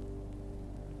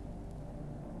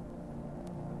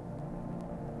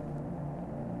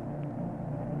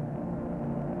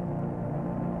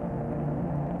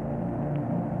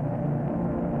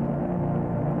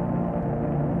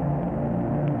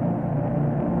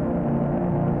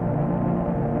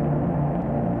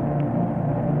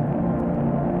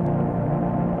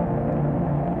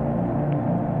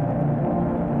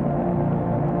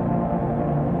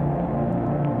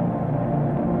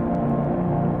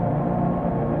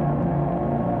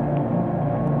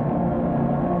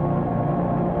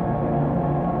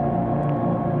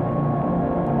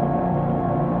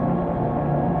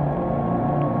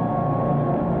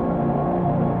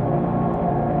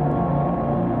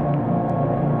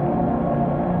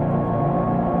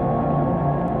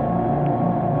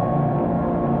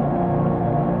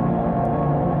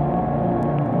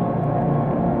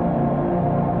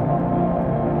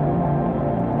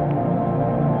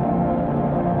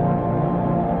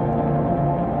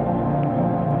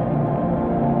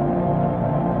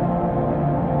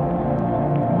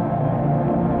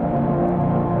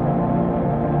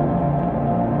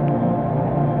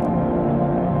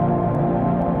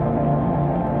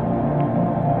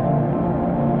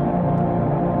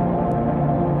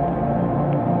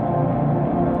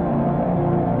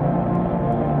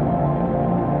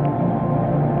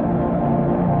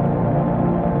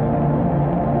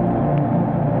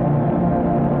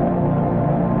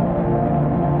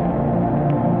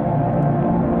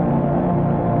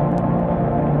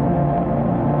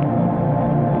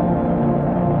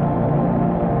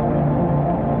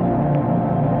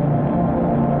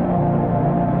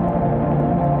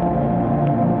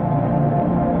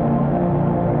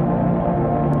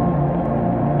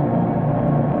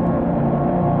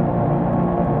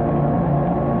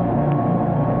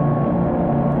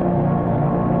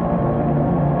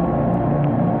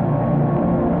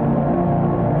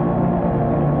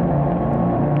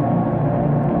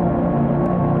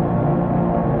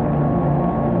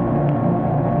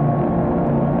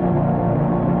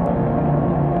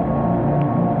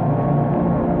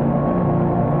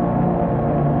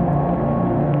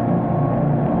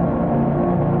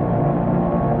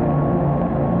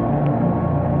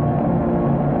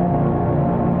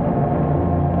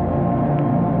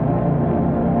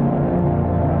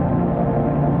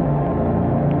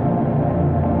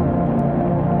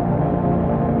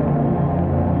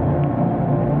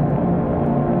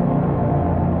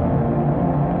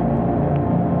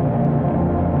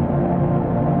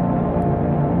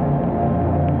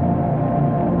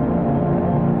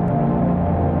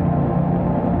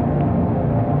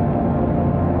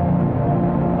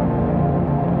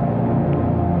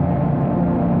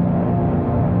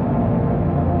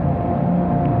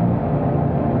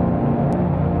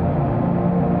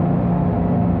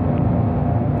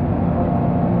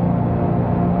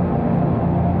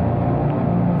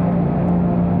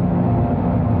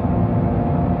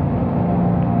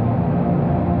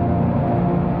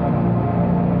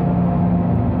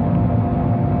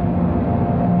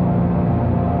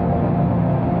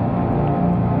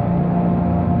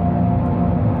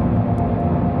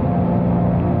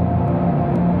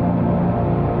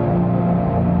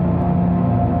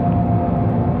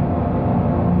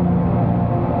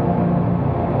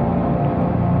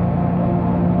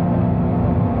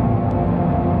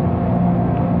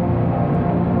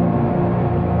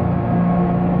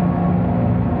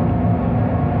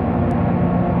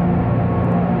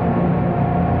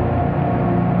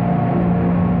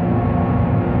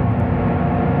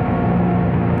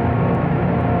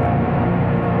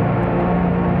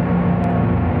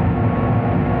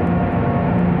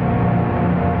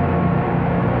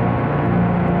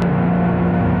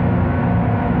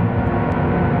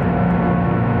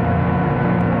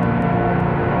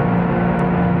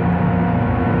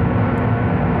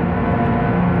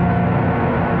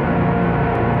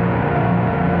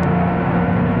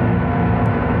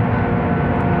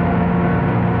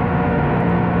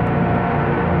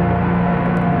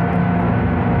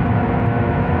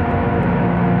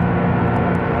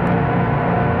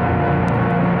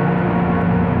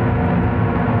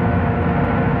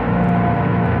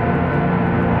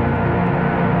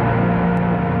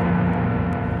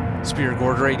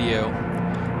 Gourd Radio.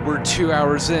 We're 2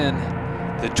 hours in,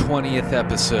 the 20th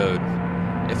episode.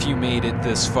 If you made it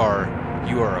this far,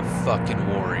 you are a fucking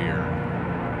warrior.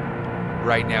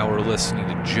 Right now we're listening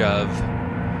to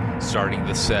Juv. Starting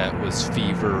the set was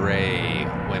Fever Ray,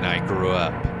 When I Grew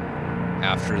Up.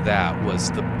 After that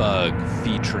was The Bug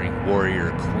featuring Warrior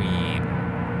Queen.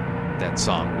 That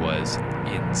song was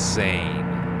insane.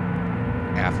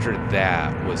 After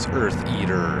that was Earth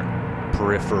Eater,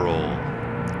 Peripheral,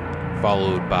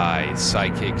 followed by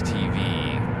Psychic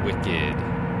TV, Wicked.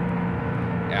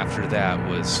 After that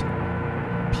was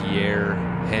Pierre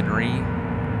Henry,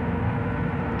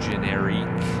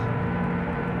 Generique,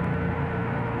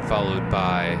 followed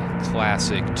by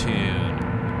Classic Tune,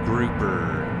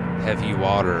 Grouper, Heavy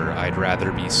Water, I'd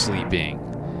Rather Be Sleeping.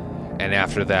 And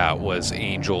after that was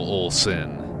Angel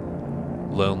Olsen,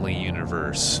 Lonely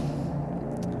Universe.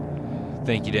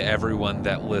 Thank you to everyone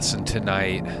that listened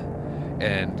tonight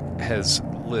and has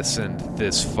listened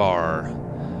this far.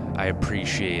 I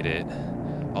appreciate it.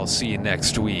 I'll see you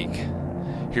next week.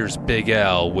 Here's Big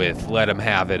L with Let 'Em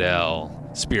Have It L,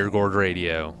 Spear Gourd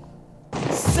Radio.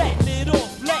 Setting it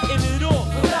off, letting it off.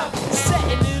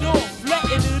 Setting it off,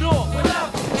 letting it off.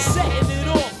 Setting it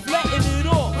off, letting it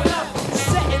off.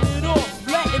 Setting it off,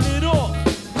 letting it off.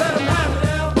 Let 'em have it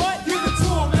out. What? Give it to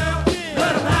 'em now.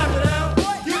 Let 'em have it out.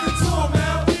 What? Give it to 'em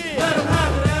now. Let 'em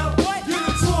have it out. What? Give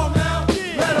it to 'em now.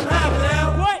 Let 'em have it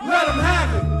out. What? Let 'em have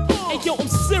it. Hey yo, I'm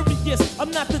serious.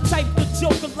 I'm not the type to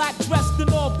joke a lot. Dressed in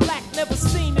all black, never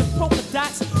seen in polka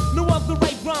dots. No other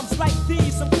right rhymes like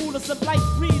these. I'm cool as a light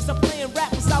breeze. I'm playing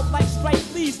rappers out like Strike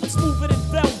Lee's. I'm smoother than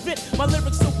velvet. My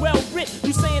lyrics are well writ.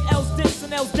 You saying L's this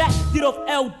and L's that? Get off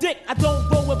L dick. I don't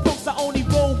roll with punks. I only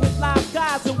roll with live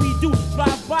guys, and we do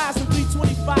drive-bys and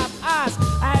 325 eyes.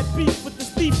 I had beef with this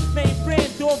thief named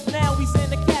Randolph. Now he's in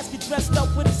the casket dressed up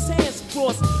with his hands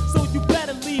crossed. So you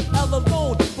better leave L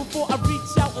alone before I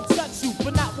reach out and touch you,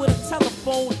 but not with a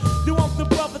telephone. You want the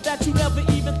brother that you never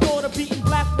even thought of beating,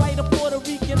 black, white, or Puerto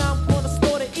Rican. I'm gonna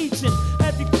slaughter each and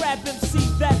every crab MC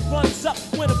that runs up.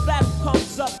 When a battle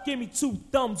comes up, give me 2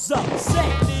 thumbs up.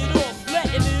 Setting it off,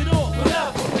 letting it off.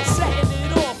 Setting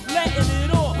it off, letting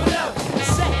it off.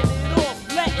 Setting it off,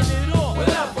 letting it off.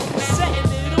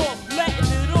 Setting it off,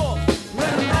 letting it off.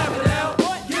 Let 'em have it out.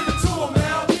 What? Give it to 'em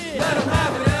now. Let 'em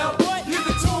have it out. What? Give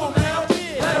it to 'em now.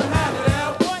 Let 'em have it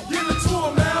out. What? Give it to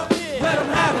 'em now. Let 'em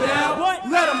have it out. What?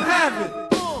 Let 'em have it.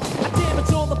 I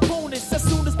damage all opponents as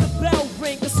soon as the bell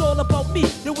ring. It's all about me.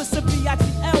 Yo, it's a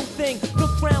B-I-G-L thing. The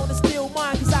crown is still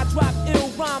mine cause I drop ill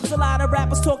rhymes. A lot of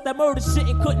rappers talk that murder shit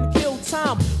and couldn't kill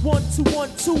time. 1, 2, 1,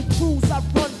 2 crews I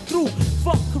run through.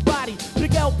 Fuck karate,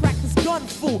 Big L practice gun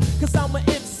fool. Cause I'm an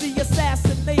MC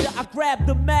assassinator. I grab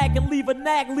the mag and leave a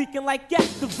nag leaking like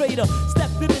activator. Step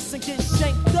to this and get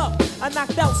shanked up. I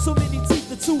knocked out so many teeth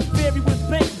the tooth fairy was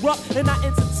bankrupt. And I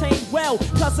entertain well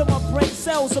cause of my brain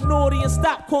cells. I'm naughty and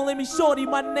stop calling me shorty.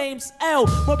 My name's L.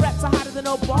 My raps are hotter than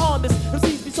a Bahamas.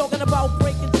 MCs be talking about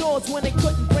breaking jaws when they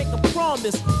couldn't break a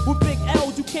promise. With Big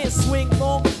L you can't swing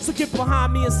long. So get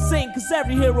behind me and sing cause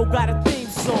every hero got a theme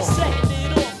song. Setting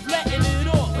it off, letting it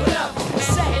off.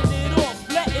 Setting it off,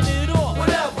 letting it off.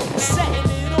 Setting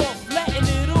it off, letting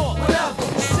it off.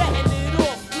 Setting it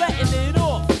off, letting it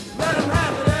off. Let 'em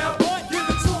have it out. What? Give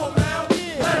it to 'em now.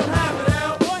 Let 'em have it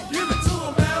out. What? Give it to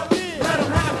 'em now. Let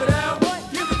 'em have it out. What?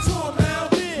 Give it to 'em now.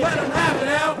 Let 'em have it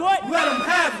out. What? Let 'em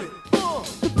have it.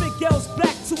 The Big L's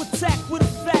back to attack with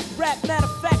a fat rap. Matter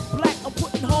of fact, black, I'm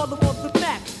putting Harlem on the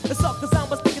map. It's up cause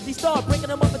I'm a stickety star, breaking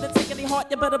them up and then taking their heart.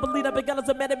 You better believe that Big L is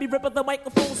a man and be ripping the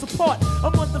microphones apart.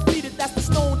 I'm undefeated, that's the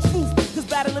stone truth. Cause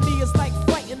battling me is like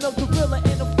fighting a gorilla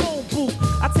in a phone booth.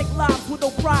 I take lives with no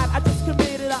pride, I just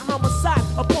committed a homicide.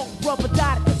 A punk brother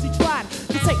died cause he tried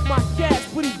to take my gas,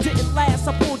 but he didn't last.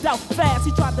 I pulled out fast,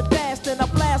 he tried to dash, then I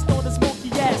blast on his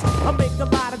monkey ass. I make a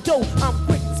lot of dough, I'm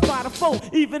quick to spot a foe.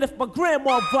 Even if my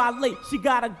grandma violate, she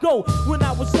gotta go. When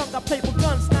I was young, I played with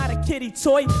guns, not a kiddie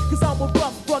toy. Cause I'm a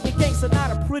rough, rugged gangster,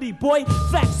 not a pretty boy.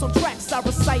 Facts on tracks, I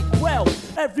recite well.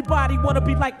 Everybody wanna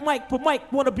be like Mike, but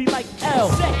Mike wanna be like L.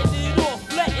 Setting it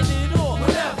off, letting it off.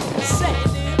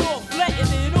 Setting it off,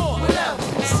 letting it off.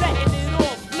 Setting it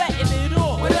off, letting it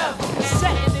off.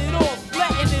 Setting it off,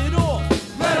 letting it off.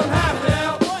 Let 'em have it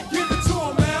out. What? Give it to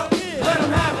 'em now. Let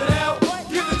 'em have it out. What?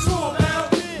 Give it to 'em now.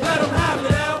 Let 'em have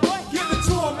it out. What? Give it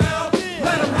to 'em now.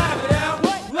 Let 'em have it out.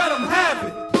 What? Let 'em have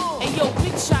it. Hey yo,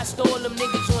 big shots to all them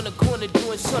niggas on the corner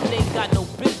doing something they ain't got no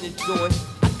business doing.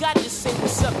 I got to say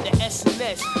what's up to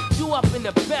SNS. You up in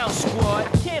the bounce squad.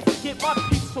 Can't forget my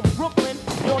peeps from Brooklyn.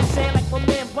 You know what I'm saying? Like my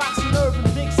man Boxing Urban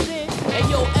Big Sin. Hey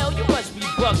yo, L, you must be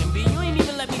bugging, B. You ain't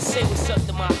even let me say what's up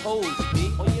to my hoes,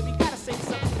 B. Oh yeah, we gotta say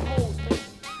what's up to the hoes, man.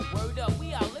 Word up, we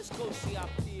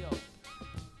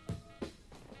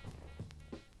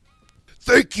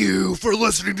Thank you for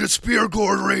listening to Spear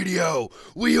Gourd Radio.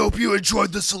 We hope you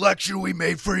enjoyed the selection we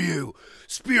made for you.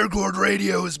 Spear Gourd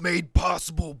Radio is made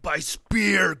possible by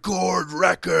Spear Gourd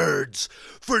Records.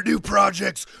 For new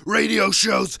projects, radio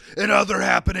shows, and other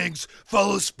happenings,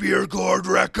 follow Spear Gourd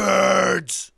Records.